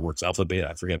however it works, alpha, beta,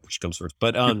 I forget which comes first.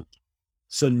 But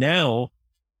so now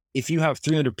if you have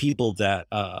 300 people that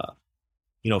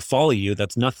follow you,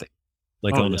 that's nothing,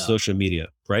 like on the social media,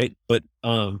 right? But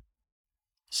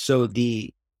so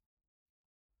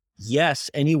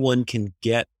yes, anyone can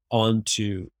get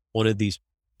onto one of these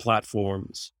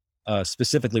platforms.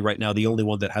 Specifically right now, the only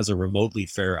one that has a remotely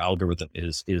fair algorithm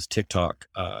is TikTok,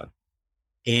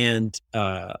 and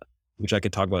which I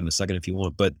could talk about in a second if you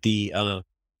want. But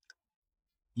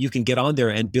you can get on there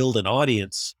and build an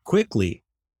audience quickly.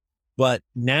 But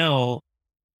now,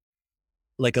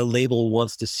 like, a label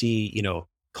wants to see,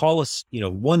 call us,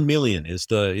 1 million is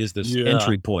this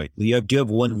entry point. Do you have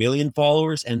 1 million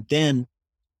followers? And then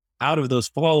out of those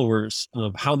followers,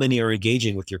 how many are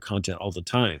engaging with your content all the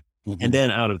time? And then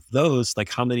out of those, like,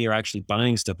 how many are actually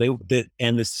buying stuff? And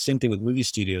it's the same thing with movie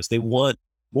studios. They want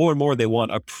more and more. They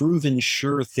want a proven,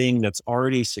 sure thing that's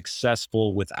already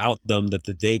successful without them,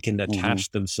 that they can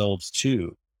attach themselves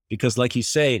to. Because, like you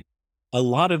say, a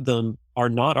lot of them are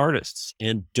not artists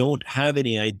and don't have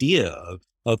any idea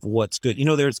of what's good.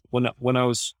 There's when I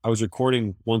was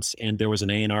recording once, and there was an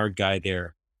A&R guy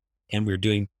there, and we were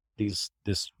doing this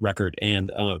record,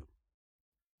 and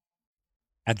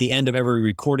at the end of every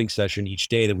recording session each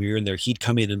day that we were in there, he'd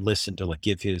come in and listen to, like,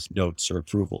 give his notes or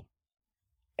approval.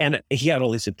 And he had all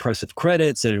these impressive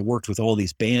credits, and it worked with all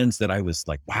these bands that I was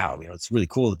like, wow, it's really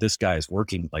cool that this guy is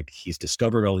working. Like, he's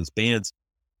discovered all these bands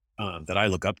that I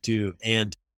look up to.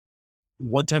 And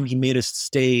one time he made us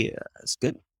stay, it's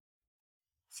good,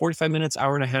 45 minutes,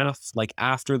 hour and a half, like,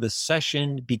 after the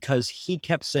session, because he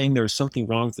kept saying there was something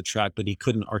wrong with the track, but he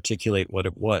couldn't articulate what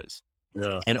it was.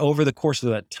 Yeah. And over the course of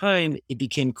that time, it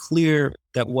became clear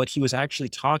that what he was actually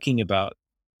talking about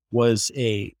was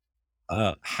a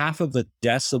half of a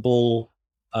decibel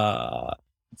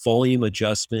volume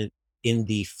adjustment in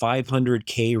the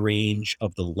 500K range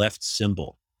of the left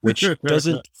cymbal, which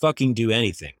doesn't fucking do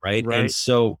anything, right? And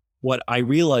so what I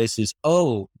realized is,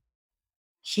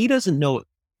 he doesn't know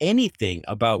anything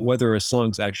about whether a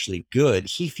song's actually good.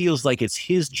 He feels like it's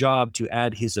his job to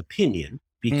add his opinion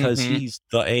because he's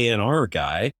the A&R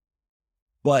guy,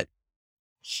 but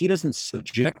he doesn't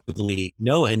subjectively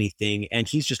know anything, and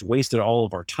he's just wasted all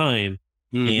of our time.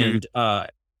 And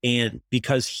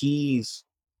because he's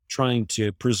trying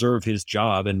to preserve his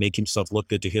job and make himself look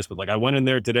good to his, but like, I went in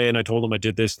there today and I told him I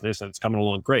did this and this, and it's coming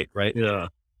along great, right? Yeah.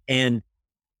 And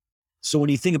so when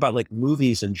you think about, like,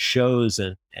 movies and shows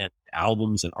and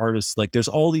albums and artists, like, there's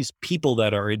all these people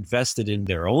that are invested in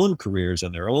their own careers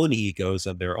and their own egos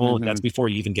and their own, that's before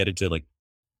you even get into, like,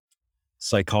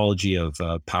 psychology of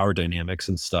power dynamics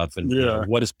and stuff. And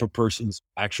what is per person's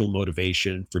actual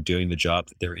motivation for doing the job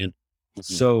that they're in?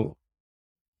 So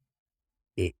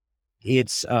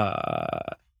it's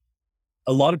a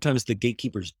lot of times the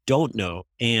gatekeepers don't know.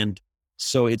 And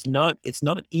so it's not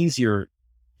easier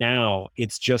now.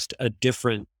 It's just a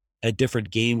different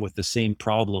game with the same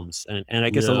problems. And I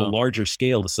guess on a larger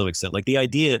scale to some extent, like, the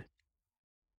idea,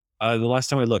 the last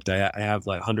time I looked, I have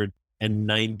like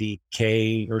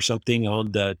 190K or something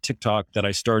on the TikTok that I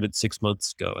started 6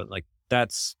 months ago. And, like,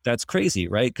 that's crazy,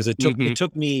 right? Because it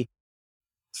took me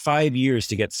 5 years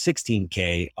to get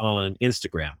 16K on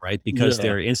Instagram, right? Because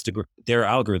their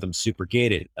algorithm's super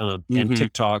gated. And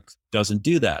TikTok doesn't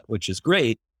do that, which is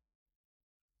great.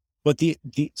 But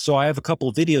so I have a couple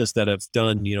of videos that have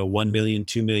done, 1 million,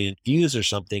 2 million views or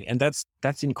something. And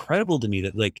that's incredible to me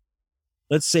that, like,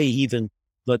 let's say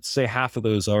half of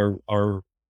those are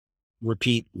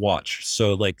repeat watch.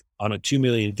 So, like, on a 2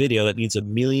 million video, that means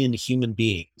 1 million human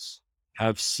beings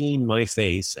have seen my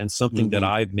face and something that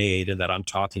I've made and that I'm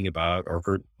talking about, or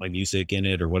heard my music in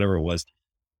it or whatever it was.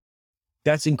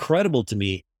 That's incredible to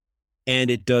me.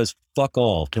 And it does fuck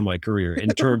all to my career in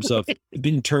terms of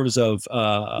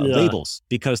labels,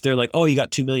 because they're like, oh, you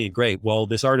got 2 million. Great. Well,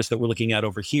 this artist that we're looking at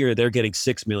over here, they're getting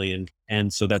 6 million.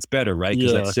 And so that's better, right?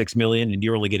 Because that's 6 million and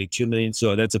you're only getting 2 million.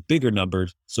 So that's a bigger number.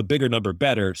 So bigger number,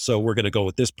 better. So we're going to go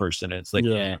with this person. And it's like,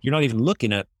 you're not even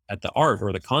looking at the art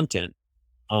or the content.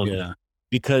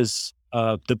 Because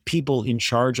the people in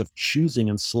charge of choosing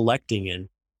and selecting and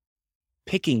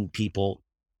picking people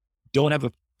don't have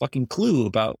a fucking clue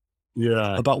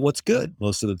Yeah. about what's good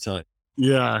most of the time.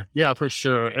 Yeah, yeah, for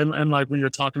sure. And like when you're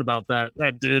talking about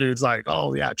that dude who's like,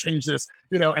 oh yeah, change this,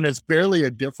 and it's barely a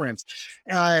difference.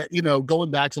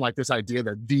 Going back to like this idea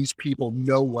that these people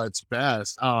know what's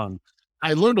best.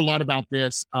 I learned a lot about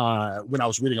this when I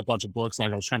was reading a bunch of books.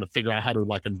 Like I was trying to figure out how to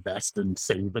like invest and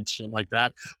save and shit like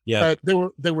that. Yeah.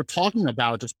 But they were talking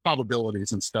about just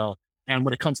probabilities and stuff. And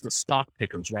when it comes to stock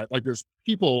pickers, right? Like there's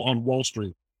people on Wall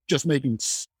Street just making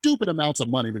stupid amounts of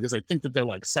money because they think that they're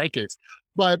like psychics.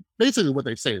 But basically, what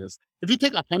they say is if you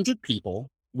take 100 people,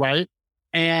 right,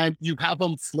 and you have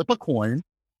them flip a coin,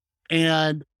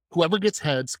 and whoever gets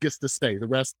heads gets to stay, the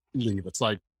rest leave. It's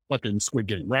like fucking Squid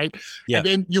Game, right? Yeah. And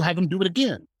then you have them do it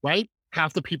again, right?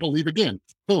 Half the people leave again.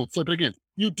 Boom, flip it again.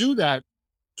 You do that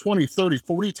 20, 30,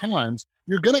 40 times,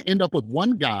 you're going to end up with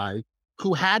one guy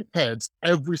who had heads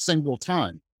every single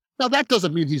time. Now, that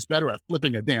doesn't mean he's better at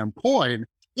flipping a damn coin.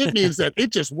 It means that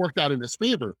it just worked out in his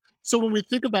favor. So when we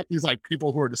think about these like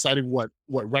people who are deciding what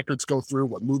records go through,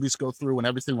 what movies go through, and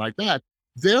everything like that,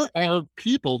 there are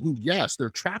people who, yes, their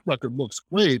track record looks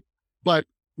great, but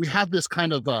we have this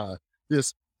kind of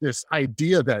this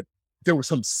idea that there was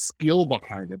some skill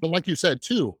behind it. But like you said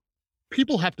too,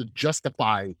 people have to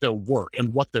justify their work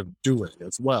and what they're doing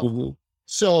as well. Mm-hmm.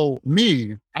 So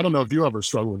me, I don't know if you ever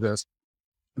struggle with this,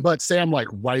 but say I'm like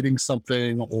writing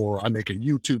something or I make a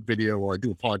YouTube video or I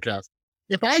do a podcast.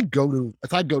 If I go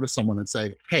to someone and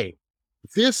say, hey,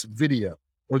 this video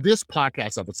or this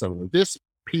podcast episode or this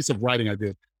piece of writing I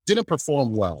didn't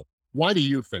perform well. Why do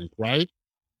you think? Right.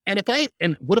 And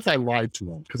what if I lied to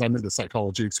them because I'm into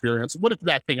psychology experience? What if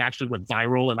that thing actually went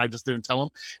viral and I just didn't tell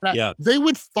them? Yeah. They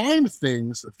would find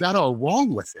things that are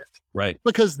wrong with it. Right.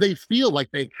 Because they feel like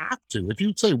they have to. If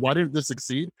you say, why didn't this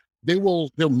succeed? Their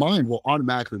mind will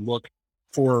automatically look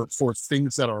for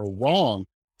things that are wrong.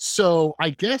 So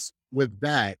I guess with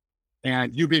that,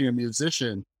 and you being a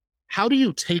musician, how do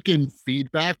you take in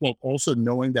feedback while also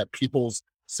knowing that people's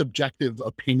subjective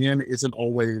opinion isn't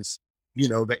always,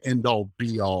 the end all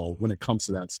be all when it comes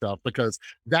to that stuff? Because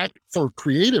that for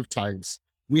creative types,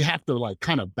 we have to like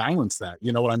kind of balance that.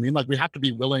 You know what I mean? Like we have to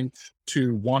be willing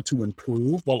to want to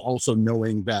improve while also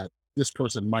knowing that this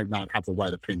person might not have the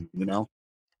right opinion.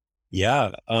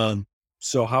 Yeah.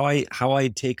 So how I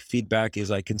take feedback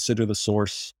is I consider the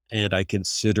source and I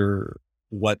consider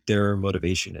what their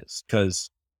motivation is. Cause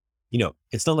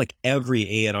it's not like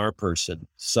every A&R person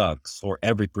sucks or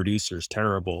every producer is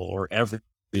terrible or every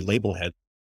label head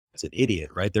is an idiot,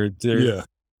 right? They're Yeah.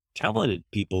 talented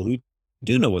people who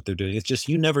do know what they're doing. It's just,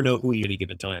 you never know who at any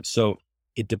given time. So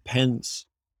it depends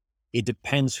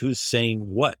who's saying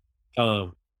what.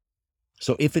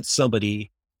 So if it's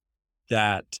somebody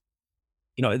that,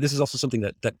 this is also something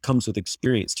that comes with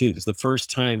experience too, because the first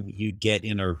time you get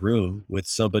in a room with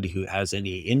somebody who has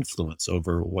any influence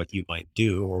over what you might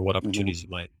do or what opportunities you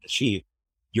might achieve,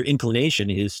 your inclination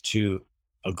is to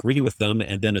agree with them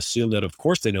and then assume that of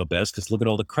course they know best because look at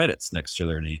all the credits next to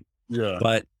their name. Yeah.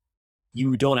 But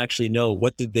you don't actually know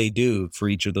what did they do for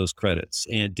each of those credits.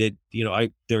 And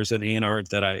there's an A&R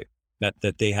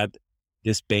that they had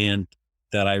this band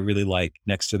that I really like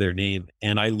next to their name.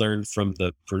 And I learned from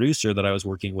the producer that I was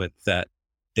working with that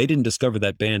they didn't discover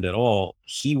that band at all.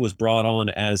 He was brought on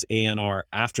as A&R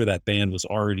after that band was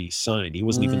already signed. He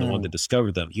wasn't even the one that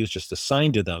discovered them. He was just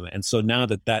assigned to them. And so now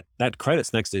that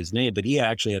credit's next to his name, but he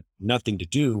actually had nothing to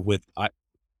do with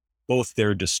both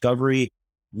their discovery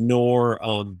nor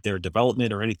their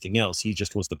development or anything else. He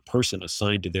just was the person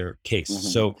assigned to their case.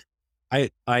 So I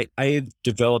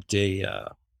developed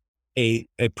a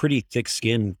pretty thick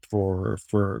skin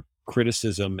for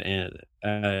criticism, and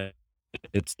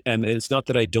it's not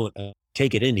that I don't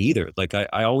take it in either. Like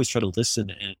I always try to listen,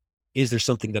 and is there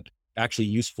something that actually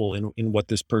useful in what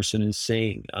this person is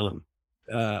saying?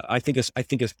 I think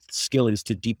a skill is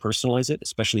to depersonalize it,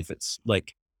 especially if it's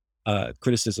like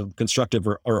criticism, constructive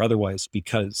or otherwise,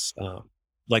 because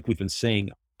like we've been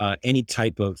saying, any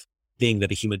type of thing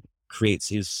that a human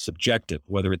creates is subjective,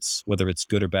 whether it's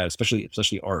good or bad,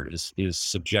 especially art is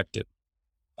subjective.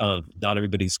 Not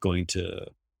everybody's going to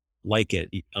like it.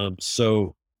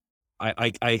 So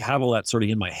I have all that sort of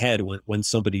in my head when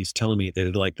somebody's telling me they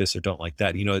like this or don't like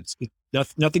that.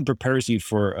 Nothing prepares you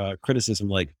for criticism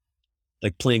like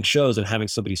playing shows and having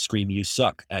somebody scream "you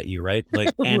suck" at you, right?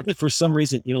 Like, and for some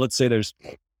reason, let's say there's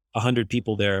 100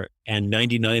 people there and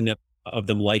 99 of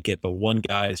them like it, but one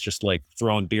guy is just like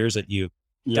throwing beers at you.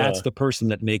 Yeah. That's the person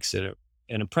that makes it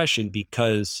an impression,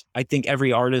 because I think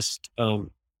every artist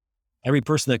every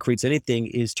person that creates anything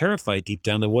is terrified deep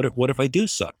down that what if I do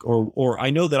suck? Or I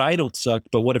know that I don't suck,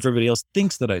 but what if everybody else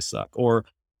thinks that I suck? Or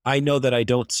I know that I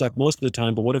don't suck most of the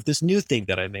time, but what if this new thing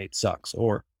that I made sucks?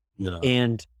 Or Yeah.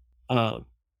 and um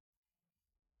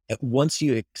once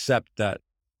you accept that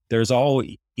there's all,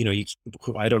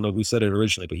 I don't know who said it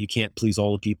originally, but you can't please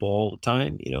all the people all the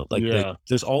time, like Yeah.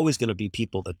 there's always going to be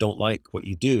people that don't like what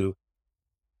you do.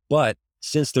 But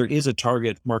since there is a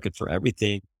target market for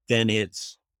everything, then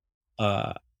it's,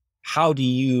 uh, how do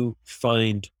you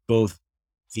find both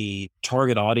the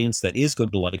target audience that is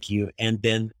going to like you and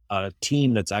then a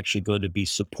team that's actually going to be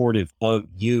supportive of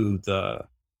you, the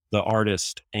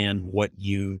artist, and what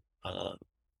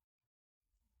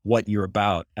you're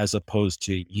about, as opposed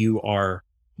to you are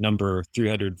number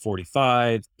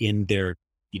 345 in their,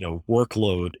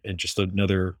 workload and just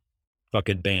another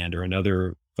fucking band or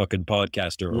another fucking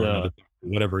podcaster or Yeah. another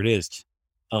whatever it is.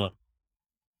 Uh,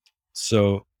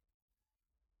 so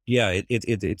yeah,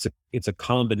 it's a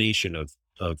combination of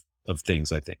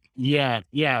things, I think. Yeah,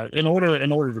 yeah. In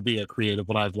order to be a creative,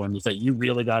 what I've learned is that you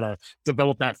really gotta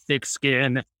develop that thick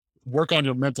skin, work on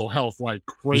your mental health like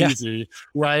Yeah, crazy,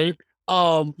 right?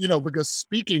 Because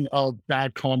speaking of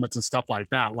bad comments and stuff like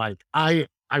that, like I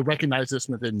recognize this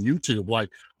within YouTube. Like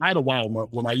I had a while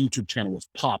when my YouTube channel was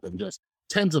popping, just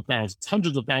tens of thousands,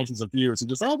 hundreds of thousands of views, and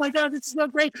just oh my god, this is so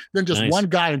great. Then just nice. one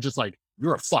guy and just like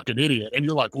you're a fucking idiot, and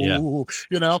you're like Yeah. ooh,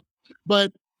 you know.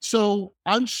 But so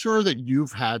I'm sure that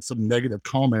you've had some negative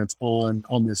comments on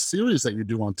this series that you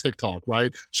do on TikTok,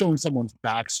 right? Showing someone's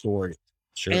backstory.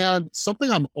 Sure. And something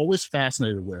I'm always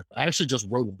fascinated with, I actually just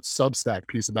wrote a Substack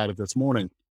piece about it this morning,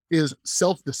 is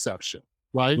self-deception,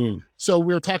 right? Mm, So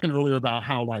we were talking earlier about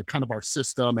how like kind of our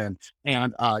system and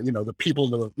the people,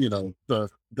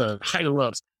 the higher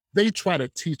ups, they try to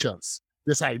teach us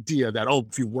this idea that, oh,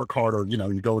 if you work hard or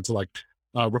you go into like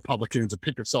Republicans and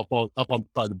pick yourself up on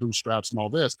by the bootstraps and all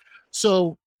this.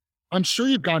 So I'm sure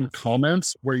you've gotten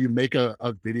comments where you make a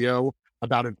video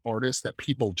about an artist that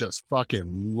people just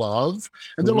fucking love.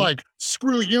 And they're mhm. like,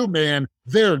 screw you, man.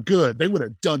 They're good. They would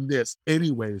have done this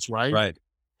anyways, right? Right.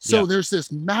 So Yeah. there's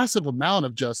this massive amount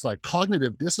of just like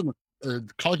cognitive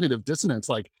dissonance.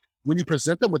 Like when you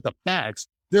present them with the facts,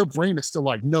 their brain is still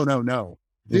like, no, no, no.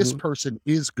 This Hmm. person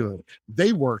is good.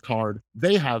 They worked hard.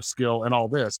 They have skill and all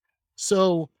this.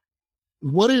 So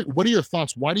what are your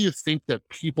thoughts? Why do you think that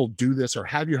people do this, or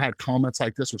have you had comments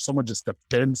like this where someone just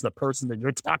defends the person that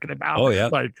you're talking about? Oh yeah.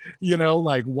 Like,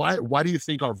 like why do you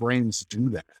think our brains do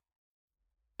that?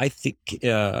 I think,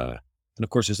 and of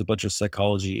course, there's a bunch of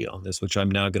psychology on this, which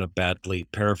I'm now going to badly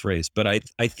paraphrase, but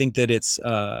I think that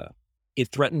it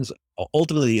threatens,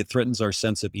 ultimately, it threatens our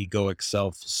sense of egoic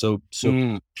self. So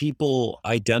Mm, people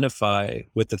identify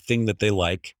with the thing that they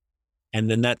like, and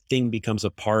then that thing becomes a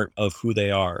part of who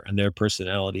they are and their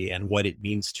personality and what it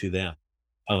means to them.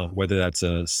 Whether that's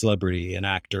a celebrity, an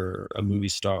actor, a movie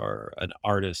star, an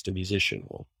artist, a musician,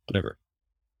 well, whatever.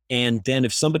 And then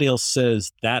if somebody else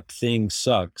says that thing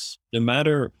sucks, no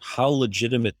matter how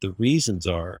legitimate the reasons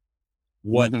are,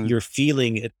 what mhm. you're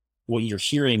feeling, what you're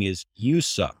hearing is you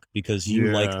suck because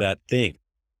you like Yeah. that thing.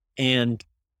 And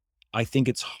I think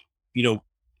it's, you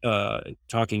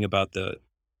talking about the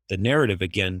narrative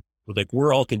again, like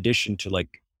we're all conditioned to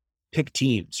like pick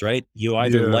teams, right? You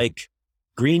either Yeah. like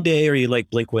Green Day or you like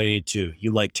Blink 182.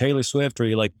 You like Taylor Swift or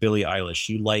you like Billie Eilish.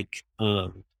 You like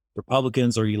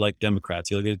Republicans or you like Democrats.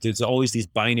 There's always these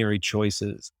binary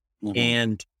choices. Mhm.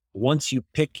 And once you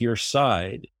pick your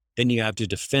side, then you have to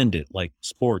defend it like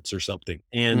sports or something.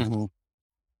 And Mhm.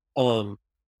 um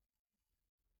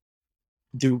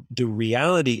the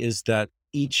reality is that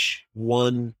each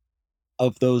one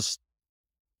of those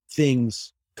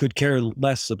things could care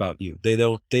less about you. They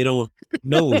don't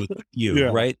know you, Yeah.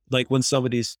 right? Like when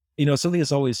somebody's, something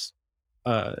that's always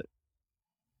uh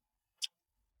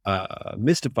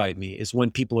mystified me is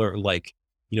when people are like,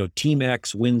 Team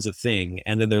X wins a thing,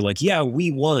 and then they're like, yeah,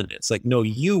 we won. It's like, no,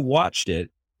 you watched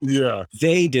it. Yeah.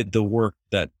 They did the work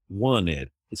that won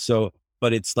it. So,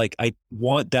 but it's like, I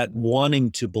want that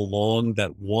wanting to belong,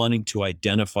 that wanting to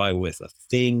identify with a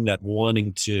thing, that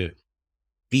wanting to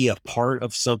be a part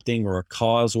of something or a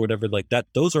cause or whatever like that.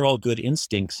 Those are all good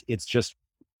instincts. It's just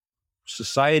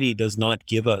society does not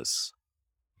give us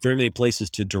very many places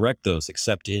to direct those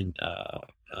except in uh,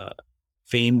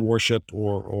 fame, worship,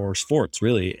 or sports,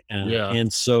 really. Yeah.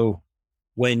 And so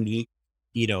when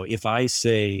if I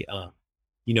say,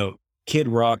 you know, Kid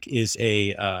Rock is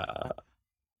a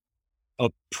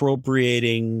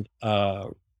appropriating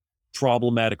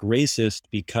problematic racist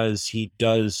because he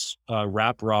does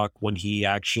rap rock when he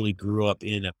actually grew up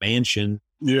in a mansion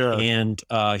Yeah. and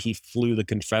he flew the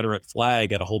Confederate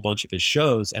flag at a whole bunch of his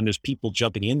shows, and there's people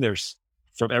jumping in there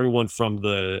from everyone from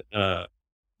the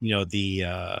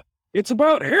the it's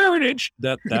about heritage,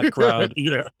 that crowd,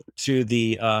 Yeah. to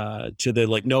the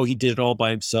like, no, he did it all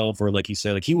by himself, or like you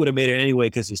said, like he would have made it anyway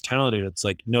because he's talented. It's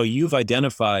like, no, you've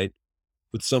identified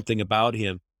with something about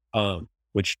him,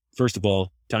 which, first of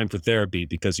all, time for therapy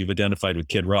because you've identified with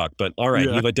Kid Rock. But all right,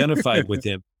 Yeah. you've identified with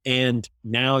him, and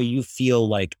now you feel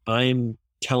like I'm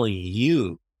telling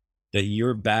you that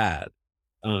you're bad.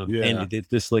 And Yeah. it's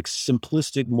this like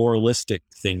simplistic, moralistic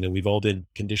thing that we've all been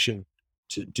conditioned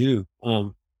to do.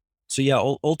 So yeah,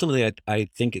 ultimately, I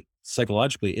think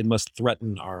psychologically it must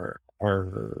threaten our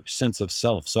sense of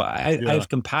self. So I Yeah. have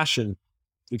compassion,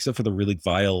 except for the really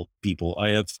vile people.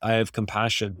 I have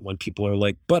compassion when people are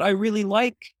like, but I really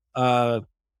like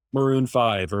Maroon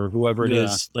 5 or whoever it Yeah.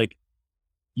 is. Like,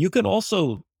 you can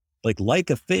also like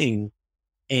a thing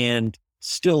and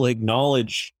still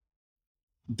acknowledge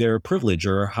their privilege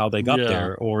or how they got Yeah.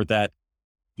 there, or that,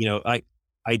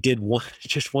 I did one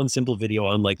just one simple video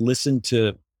on like, listen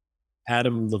to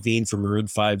Adam Levine from Maroon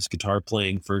 5's guitar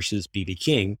playing versus BB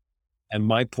King. And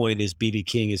my point is BB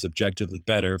King is objectively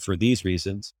better for these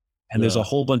reasons. And there's a Yeah.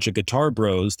 whole bunch of guitar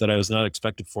bros that I was not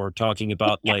expected for talking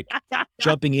about, like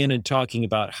jumping in and talking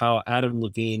about how Adam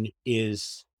Levine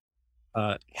has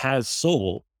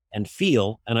soul and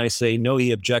feel. And I say, no,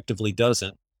 he objectively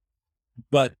doesn't.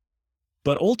 But,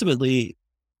 ultimately,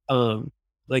 um,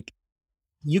 like,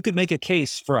 you could make a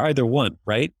case for either one,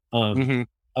 right? Hmm.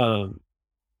 Um,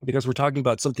 because we're talking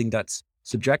about something that's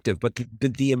subjective, but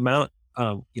the amount,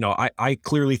 I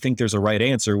clearly think there's a right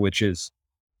answer, which is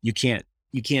you can't,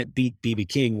 beat BB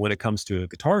King when it comes to a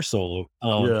guitar solo,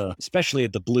 Yeah. especially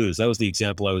at the blues. That was the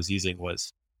example I was using,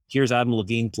 was here's Adam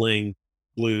Levine playing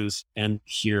blues, and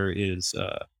here is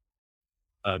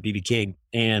BB King.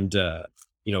 And,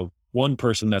 one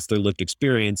person, that's their lived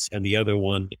experience, and the other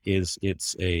one is,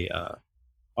 it's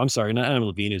I'm sorry, not Adam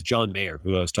Levine, is John Mayer,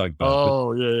 who I was talking about. But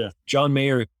Oh, yeah. Yeah. John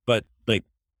Mayer, but like,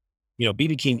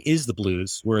 BB King is the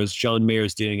blues, whereas John Mayer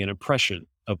is doing an impression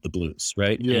of the blues,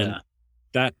 right? And Yeah.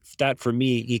 that for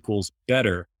me equals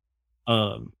better,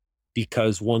 um,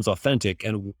 because one's authentic,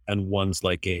 and one's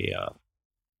like a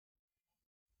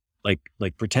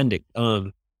like pretending.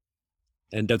 And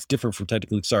that's different from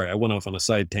technically. Sorry, I went off on a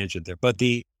side tangent there, but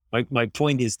my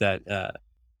point is that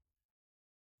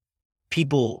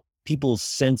people's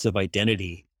sense of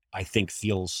identity, I think,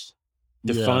 feels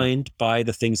Yeah. defined by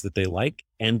the things that they like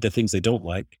and the things they don't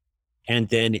like. And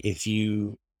then if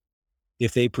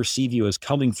they perceive you as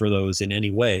coming for those in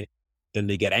any way, then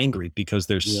they get angry because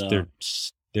Yeah.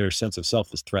 their sense of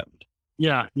self is threatened.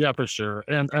 Yeah, yeah, for sure.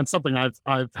 And something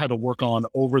I've had to work on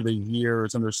over the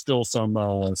years, and there's still some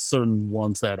certain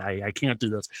ones that I can't do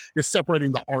this, is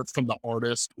separating the art from the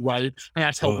artist, right? And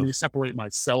that's helped Oh, me separate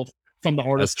myself from the that's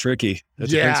artist. tricky. That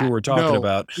depends who Yeah, we're talking no,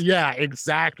 about. yeah,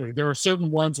 exactly. There are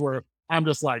certain ones where I'm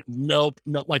just like, nope,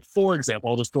 no. Like, for example,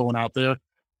 I'll just throw one out there.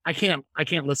 I can't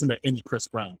listen to any Chris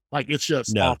Brown. Like, it's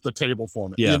just No. off the table for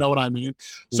me. You Yeah. know what I mean?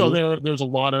 So Mhm. there's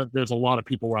a lot of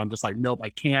people where I'm just like, nope, I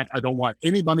can't. I don't want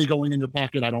any money going in your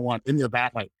pocket. I don't want any of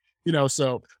that. Like,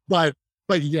 so but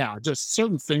yeah, just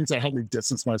certain things that help me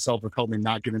distance myself or help me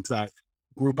not get into that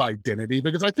group identity,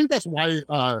 because I think that's why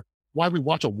we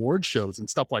watch award shows and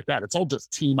stuff like that. It's all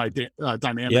just team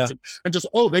dynamics, Yeah. and just,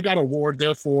 oh, they got an award,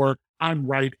 therefore I'm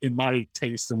right in my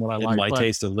taste and what I In like. my But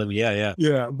taste of living. Yeah. Yeah.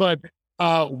 yeah, but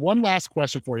one last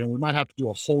question for you, and we might have to do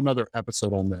a whole nother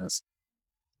episode on this.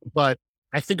 But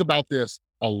I think about this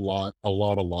a lot, a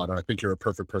lot, a lot. And I think you're a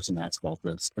perfect person to ask about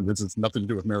this. And this has nothing to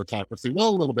do with meritocracy. Well,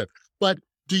 a little bit. But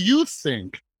do you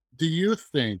think, do you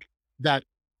think that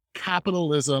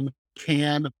capitalism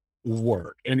can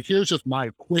work? And here's just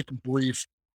my quick, brief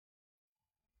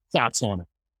thoughts on it.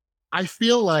 I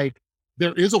feel like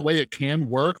there is a way it can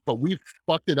work, but we've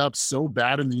fucked it up so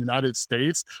bad in the United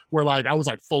States, where, like, I was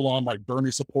like full on like Bernie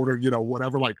supporter,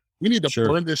 whatever. Like, we need to Sure.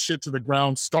 burn this shit to the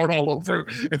ground, start all over,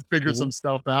 and figure Mhm. some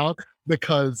stuff out,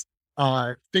 because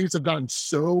things have gotten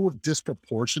so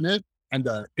disproportionate, and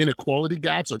the inequality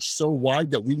gaps are so wide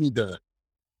that we need to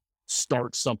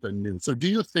start something new. So do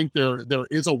you think there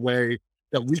is a way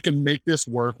that we can make this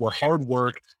work, where hard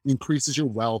work increases your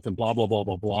wealth and blah blah blah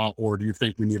blah blah, or do you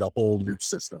think we need a whole new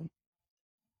system?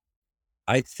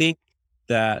 I think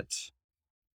that,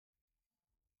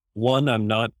 one, I'm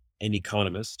not an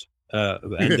economist,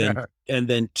 and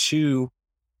then Yeah. two,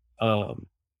 um,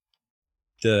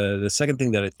 the second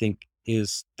thing that I think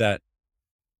is that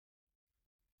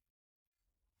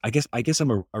I guess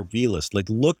I'm a realist. Like,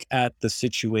 look at the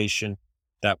situation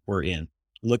that we're in.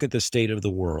 Look at the state of the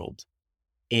world,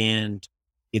 and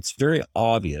it's very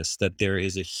obvious that there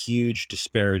is a huge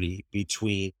disparity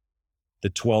between the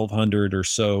 1,200 or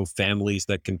so families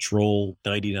that control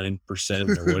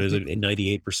 99% or what is it,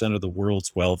 98% of the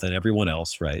world's wealth and everyone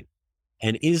else, right?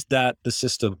 And is that the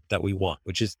system that we want,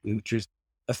 which is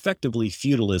effectively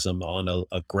feudalism on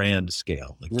a grand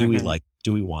scale? Like, Hmm.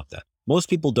 do we want that? Most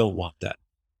people don't want that.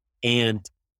 And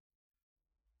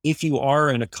if you are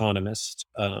an economist,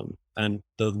 and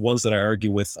the ones that I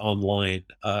argue with online,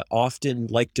 often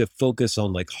like to focus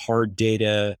on like hard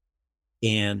data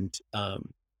and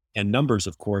numbers,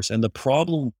 of course. And the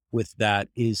problem with that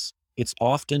is it's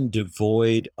often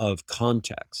devoid of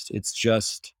context. It's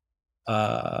just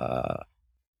uh,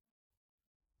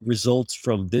 results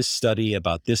from this study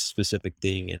about this specific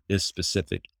thing at this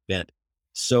specific event.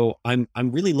 So I'm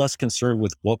really less concerned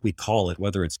with what we call it,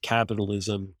 whether it's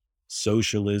capitalism,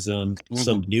 socialism, Hmm.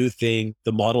 some new thing,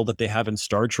 the model that they have in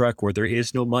Star Trek where there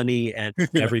is no money and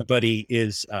everybody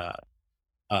is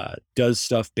does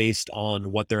stuff based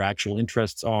on what their actual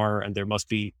interests are, and there must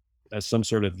be some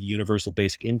sort of universal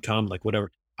basic income, like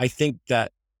whatever. I think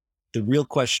that the real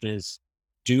question is,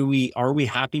 are we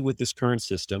happy with this current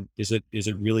system? Is it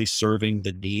really serving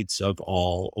the needs of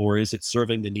all, or is it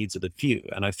serving the needs of the few?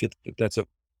 And I feel that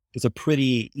it's a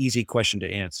pretty easy question to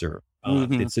answer.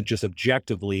 Hmm. It's just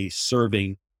objectively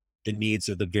serving the needs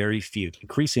of the very few,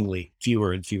 increasingly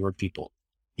fewer and fewer people.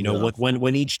 Yeah.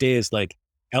 When each day is like,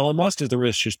 Elon Musk is the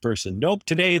richest person. Nope,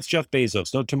 today it's Jeff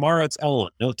Bezos. No, tomorrow it's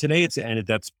Elon. No, today it's, and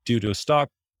that's due to a stock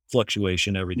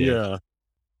fluctuation every day. Yeah.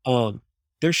 um,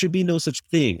 there should be no such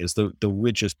thing as the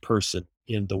richest person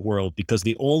in the world, because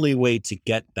the only way to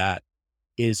get that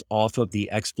is off of the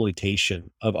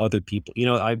exploitation of other people.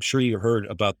 I'm sure you heard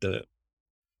about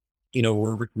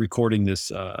we're recording this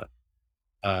uh,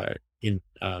 in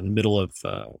the middle of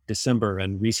December,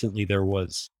 and recently there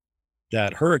was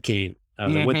that hurricane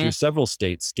that went through Hmm. several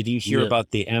states. Did you hear Yeah. about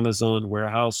the Amazon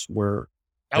warehouse where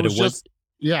I that it was went just,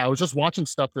 yeah, I was just watching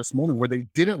stuff this morning where they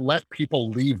didn't let people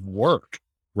leave work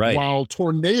right? while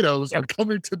tornadoes are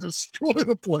coming to destroy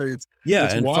the place. Yeah,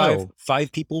 It's and five wild.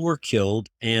 five people were killed,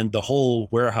 and the whole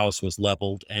warehouse was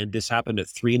leveled. And this happened at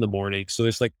 3 in the morning. So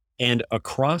it's like, and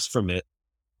across from it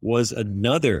was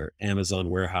another Amazon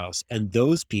warehouse, and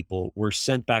those people were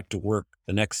sent back to work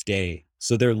the next day.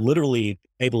 So they're literally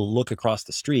able to look across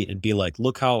the street and be like,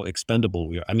 "Look how expendable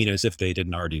we are." I mean, as if they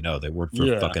didn't already know they worked for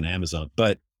Yeah. fucking Amazon.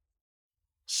 But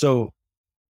so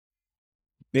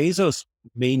Bezos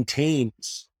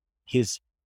maintains his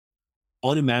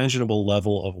unimaginable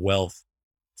level of wealth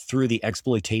through the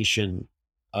exploitation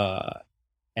uh,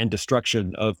 and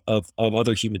destruction of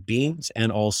other human beings,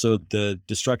 and also the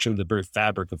destruction of the very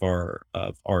fabric of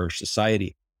our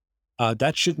society.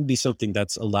 That shouldn't be something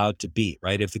that's allowed to be,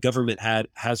 right. If the government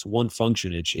has one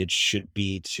function, it should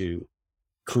be to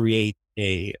create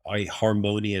a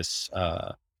harmonious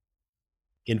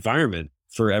environment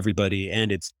for everybody,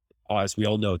 and it's, as we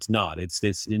all know, it's not. It's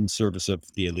in service of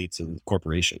the elites and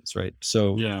corporations, right?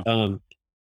 So Yeah.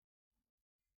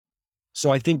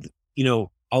 I think,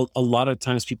 a lot of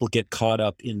times people get caught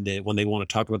up in when they want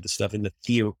to talk about the stuff in the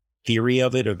theory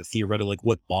of it, or the theoretical, like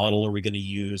what model are we going to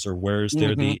use, or Hmm.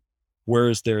 where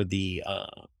is there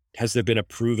has there been a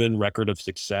proven record of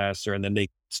success, and then they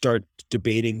start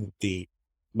debating the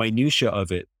minutia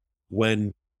of it,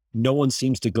 when no one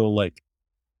seems to go like,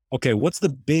 okay, what's the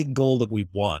big goal that we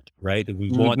want, right? And we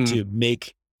want Hmm. to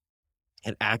make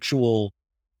an actual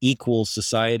equal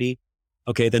society.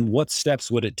 Okay, then what steps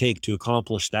would it take to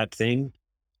accomplish that thing?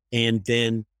 And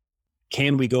then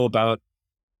can we go about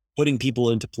putting people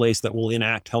into place that will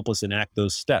help us enact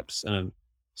those steps?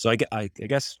 So I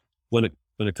guess when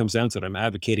it comes down to it, I'm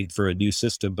advocating for a new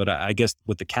system, but I guess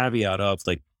with the caveat of,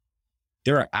 like,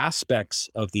 there are aspects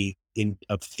of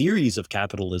theories of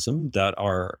capitalism that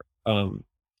are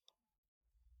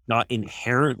not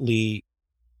inherently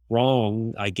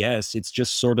wrong. I guess it's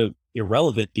just sort of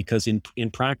irrelevant, because in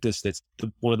practice, that's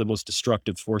one of the most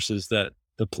destructive forces that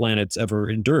the planet's ever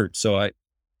endured. So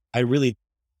I really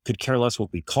could care less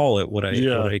what we call it.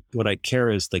 Yeah. What I care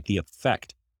is like the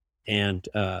effect. And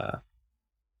I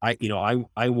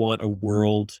want a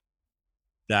world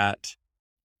that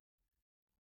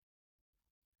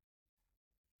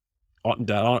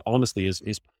honestly is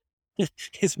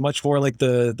much more like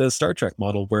the Star Trek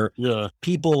model, where Yeah.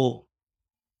 people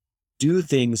do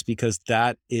things because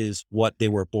that is what they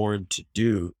were born to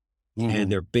do, and Hmm.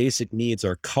 their basic needs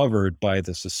are covered by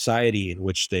the society in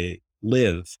which they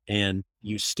live. And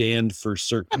you stand for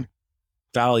certain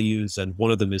values, and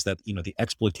one of them is that, the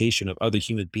exploitation of other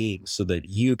human beings so that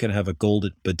you can have a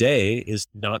golden bidet is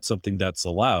not something that's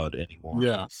allowed anymore.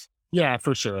 Yeah. Yeah,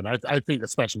 for sure. And I think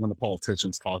especially when the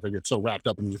politicians talk, they get so wrapped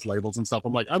up in these labels and stuff.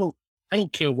 I'm like, I don't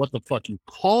care what the fuck you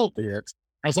call it,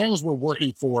 as long as we're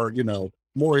working for,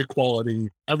 more equality.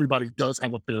 Everybody does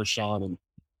have a fair shot and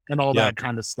all Yeah. that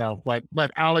kind of stuff.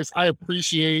 But Alex, I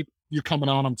appreciate you coming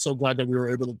on. I'm so glad that we were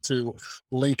able to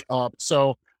link up.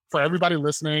 So for everybody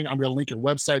listening, I'm gonna link your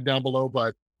website down below,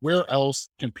 but where else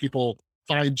can people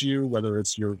find you, whether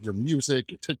it's your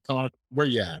music, your TikTok, where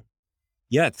you at?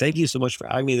 Yeah. Thank you so much for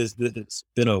having me. It's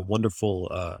been a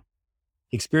wonderful,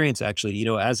 experience actually,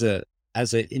 as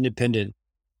an independent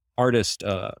artist,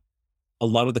 a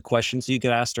lot of the questions you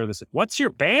get asked are this, what's your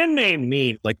band name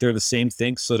mean? Like they're the same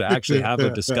thing. So to actually have a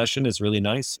discussion is really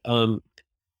nice.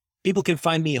 People can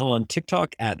find me on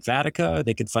TikTok at Vattica.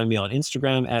 They can find me on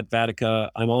Instagram at Vattica.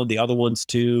 I'm on the other ones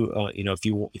too. If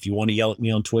you want to yell at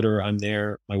me on Twitter, I'm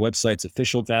there. My website's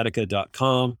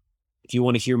officialvattica.com. If you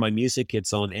want to hear my music,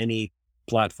 it's on any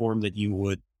platform that you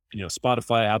would,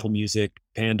 Spotify, Apple Music,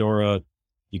 Pandora.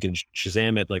 You can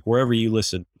Shazam it, like wherever you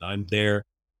listen, I'm there.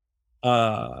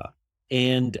 Uh,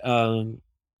 and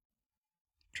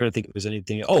Trying to think if there's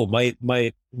anything. Oh,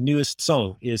 my newest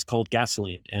song is called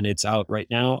Gasoline, and it's out right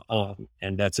now.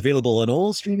 And that's available on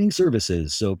all streaming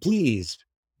services. So please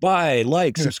buy,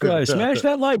 like, subscribe, smash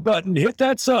that like button, hit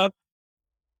that sub.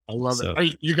 I love it. So Are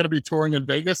you going to be touring in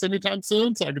Vegas anytime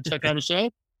soon so I can check out a show?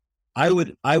 I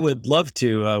would love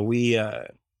to.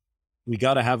 We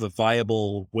got to have a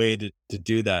viable way to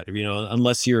do that,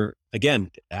 unless you're,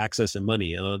 again, access and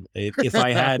money. If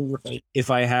I had, Right. if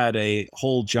I had a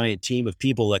whole giant team of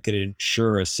people that could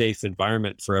ensure a safe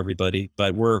environment for everybody,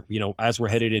 but as we're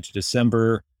headed into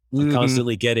December, I'm Mhm.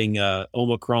 constantly getting,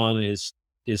 Omicron is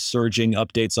surging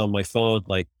updates on my phone.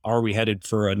 Like, are we headed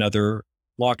for another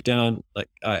lockdown? Like,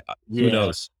 who Yeah.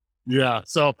 knows? Yeah.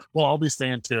 So, well, I'll be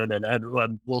staying tuned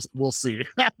and we'll see.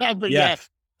 But Yeah, yeah,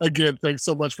 again, thanks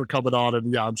so much for coming on.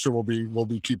 And yeah, I'm sure we'll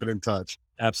be keeping in touch.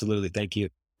 absolutely. Thank you.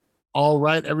 All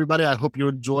right, everybody. I hope you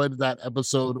enjoyed that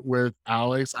episode with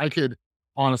Alex. I could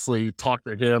honestly talk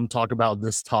to him, talk about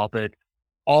this topic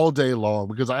all day long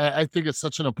because I think it's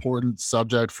such an important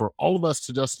subject for all of us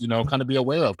to just, kind of be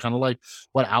aware of, kind of like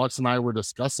what Alex and I were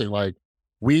discussing. Like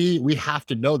we have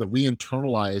to know that we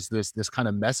internalize this kind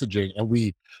of messaging and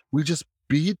we just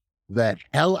beat the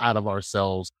hell out of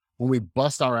ourselves when we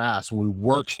bust our ass, when we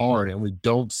work hard and we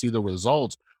don't see the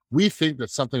results. We think that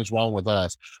something's wrong with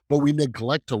us, but we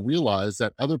neglect to realize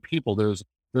that other people, there's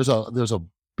a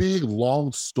big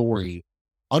long story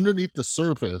underneath the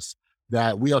surface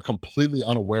that we are completely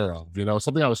unaware of.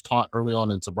 Something I was taught early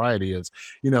on in sobriety is,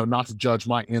 not to judge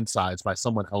my insides by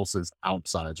someone else's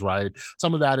outsides, right?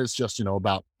 Some of that is just,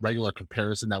 about regular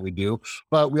comparison that we do,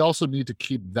 but we also need to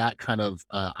keep that kind of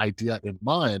idea in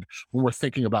mind when we're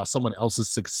thinking about someone else's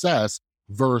success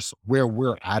versus where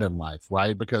we're at in life,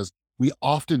 right? Because we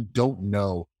often don't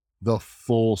know the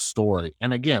full story.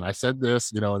 And again, I said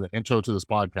this, in the intro to this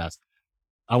podcast.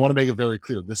 I want to make it very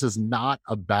clear. This is not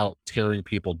about tearing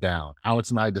people down.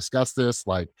 Alex and I discussed this.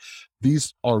 Like,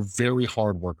 these are very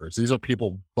hard workers. These are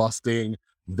people busting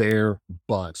their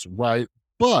butts, right?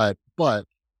 But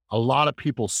a lot of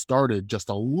people started just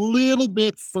a little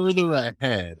bit further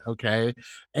ahead. Okay.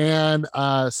 And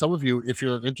some of you, if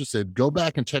you're interested, go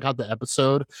back and check out the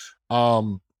episode.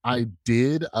 I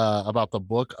did about the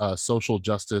book Social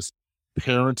Justice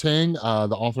Parenting.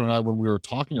 The author and I, when we were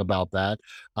talking about that,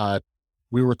 uh,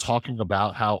 we were talking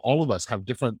about how all of us have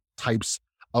different types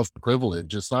of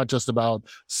privilege. It's not just about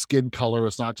skin color.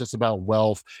 It's not just about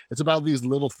wealth. It's about these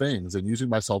little things. And using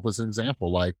myself as an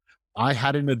example, like I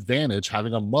had an advantage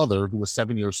having a mother who was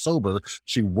 7 years sober.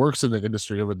 She works in the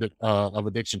industry of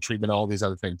addiction treatment, all these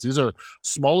other things. These are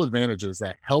small advantages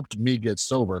that helped me get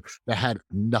sober that had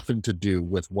nothing to do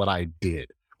with what I did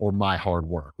or my hard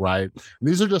work, right? And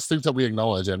these are just things that we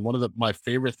acknowledge. And one of my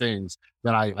favorite things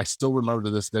that I still remember to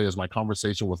this day is my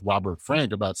conversation with Robert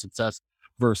Frank about success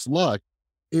versus luck.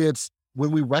 It's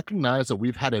when we recognize that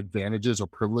we've had advantages or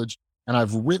privilege, and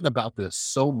I've written about this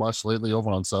so much lately over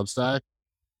on Substack.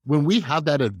 When we have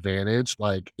that advantage,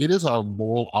 like it is our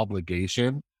moral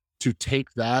obligation to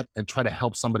take that and try to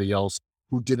help somebody else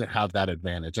who didn't have that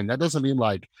advantage. And that doesn't mean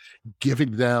like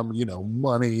giving them,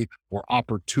 money or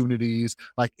opportunities.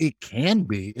 Like it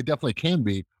definitely can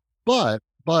be, but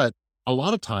a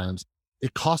lot of times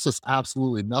it costs us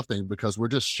absolutely nothing because we're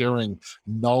just sharing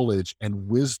knowledge and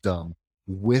wisdom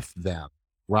with them,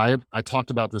 right? I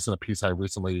talked about this in a piece I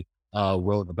recently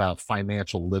wrote about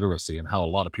financial literacy and how a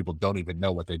lot of people don't even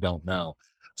know what they don't know.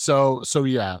 So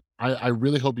yeah, I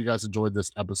really hope you guys enjoyed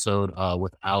this episode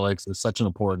with Alex. It's such an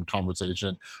important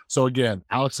conversation. So again,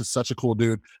 Alex is such a cool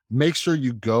dude. Make sure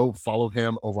you go follow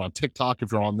him over on TikTok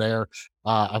if you're on there.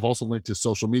 I've also linked his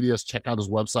social medias. Check out his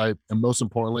website, and most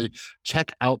importantly,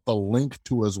 check out the link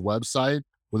to his website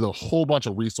with a whole bunch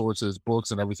of resources,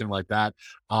 books, and everything like that,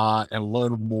 and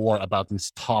learn more about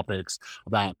these topics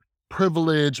about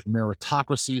privilege,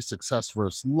 meritocracy, success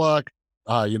versus luck,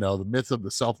 the myth of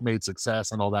the self-made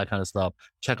success and all that kind of stuff.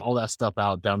 Check all that stuff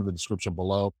out down in the description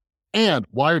below. And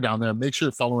while you're down there, make sure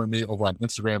you're following me over on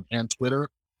Instagram and Twitter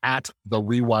at The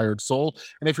Rewired Soul.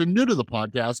 And if you're new to the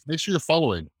podcast, make sure you're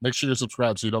following, make sure you're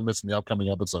subscribed so you don't miss any upcoming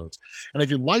episodes. And if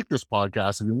you like this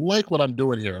podcast, if you like what I'm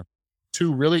doing here,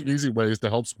 two really easy ways to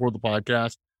help support the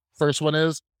podcast. First one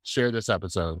is share this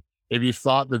episode. If you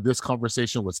thought that this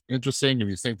conversation was interesting, if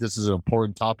you think this is an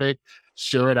important topic,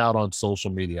 share it out on social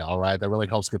media. All right. That really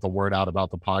helps get the word out about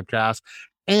the podcast.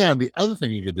 And the other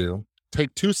thing you could do,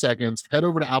 take 2 seconds, head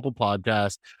over to Apple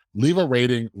Podcasts, leave a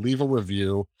rating, leave a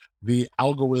review. The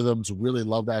algorithms really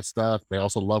love that stuff. They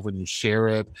also love when you share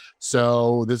it.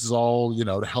 So this is all,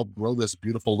 to help grow this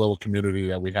beautiful little community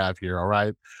that we have here. All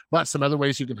right. But some other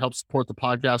ways you can help support the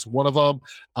podcast. One of them,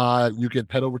 you can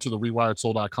head over to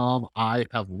therewiredsoul.com. I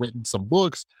have written some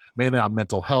books, mainly on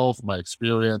mental health, my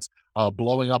experience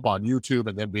blowing up on YouTube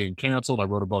and then being canceled. I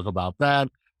wrote a book about that.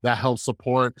 That helps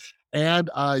support.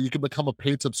 And you can become a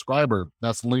paid subscriber.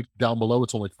 That's linked down below.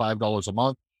 It's only $5 a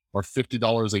month or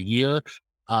 $50 a year.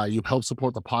 You help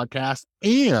support the podcast,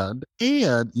 and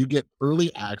you get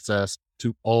early access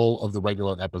to all of the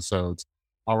regular episodes.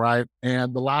 All right.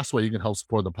 And the last way you can help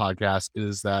support the podcast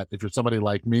is that if you're somebody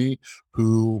like me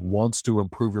who wants to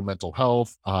improve your mental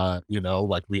health,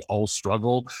 like we all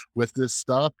struggle with this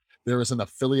stuff, there is an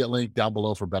affiliate link down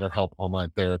below for BetterHelp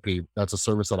Online Therapy. That's a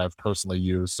service that I've personally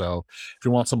used. So if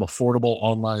you want some affordable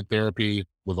online therapy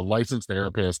with a licensed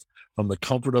therapist from the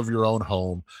comfort of your own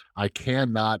home, I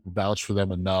cannot vouch for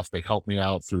them enough. They helped me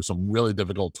out through some really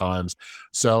difficult times.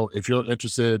 So if you're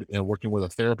interested in working with a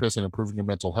therapist and improving your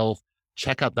mental health,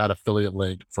 check out that affiliate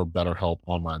link for BetterHelp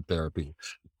Online Therapy.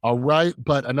 All right.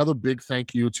 But another big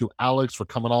thank you to Alex for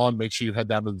coming on. Make sure you head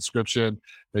down to the description.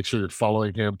 Make sure you're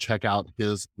following him. Check out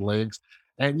his links.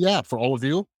 And yeah, for all of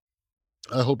you,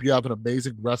 I hope you have an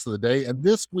amazing rest of the day. And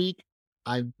this week,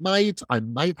 I might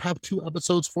have 2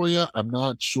 episodes for you. I'm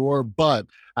not sure, but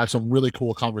I have some really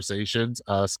cool conversations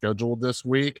scheduled this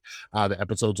week. The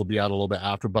episodes will be out a little bit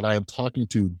after, but I am talking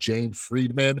to Jane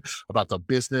Friedman about the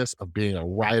business of being a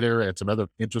writer and some other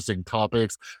interesting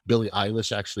topics. Billie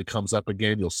Eilish actually comes up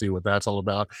again. You'll see what that's all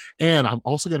about. And I'm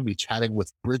also going to be chatting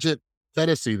with Bridget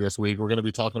Fedesi this week. We're going to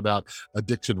be talking about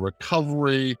addiction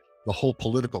recovery, the whole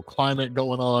political climate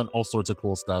going on, all sorts of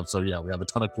cool stuff. So yeah, we have a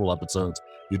ton of cool episodes.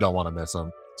 You don't want to miss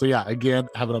them. So yeah, again,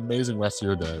 have an amazing rest of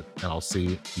your day, and I'll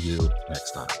see you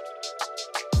next time.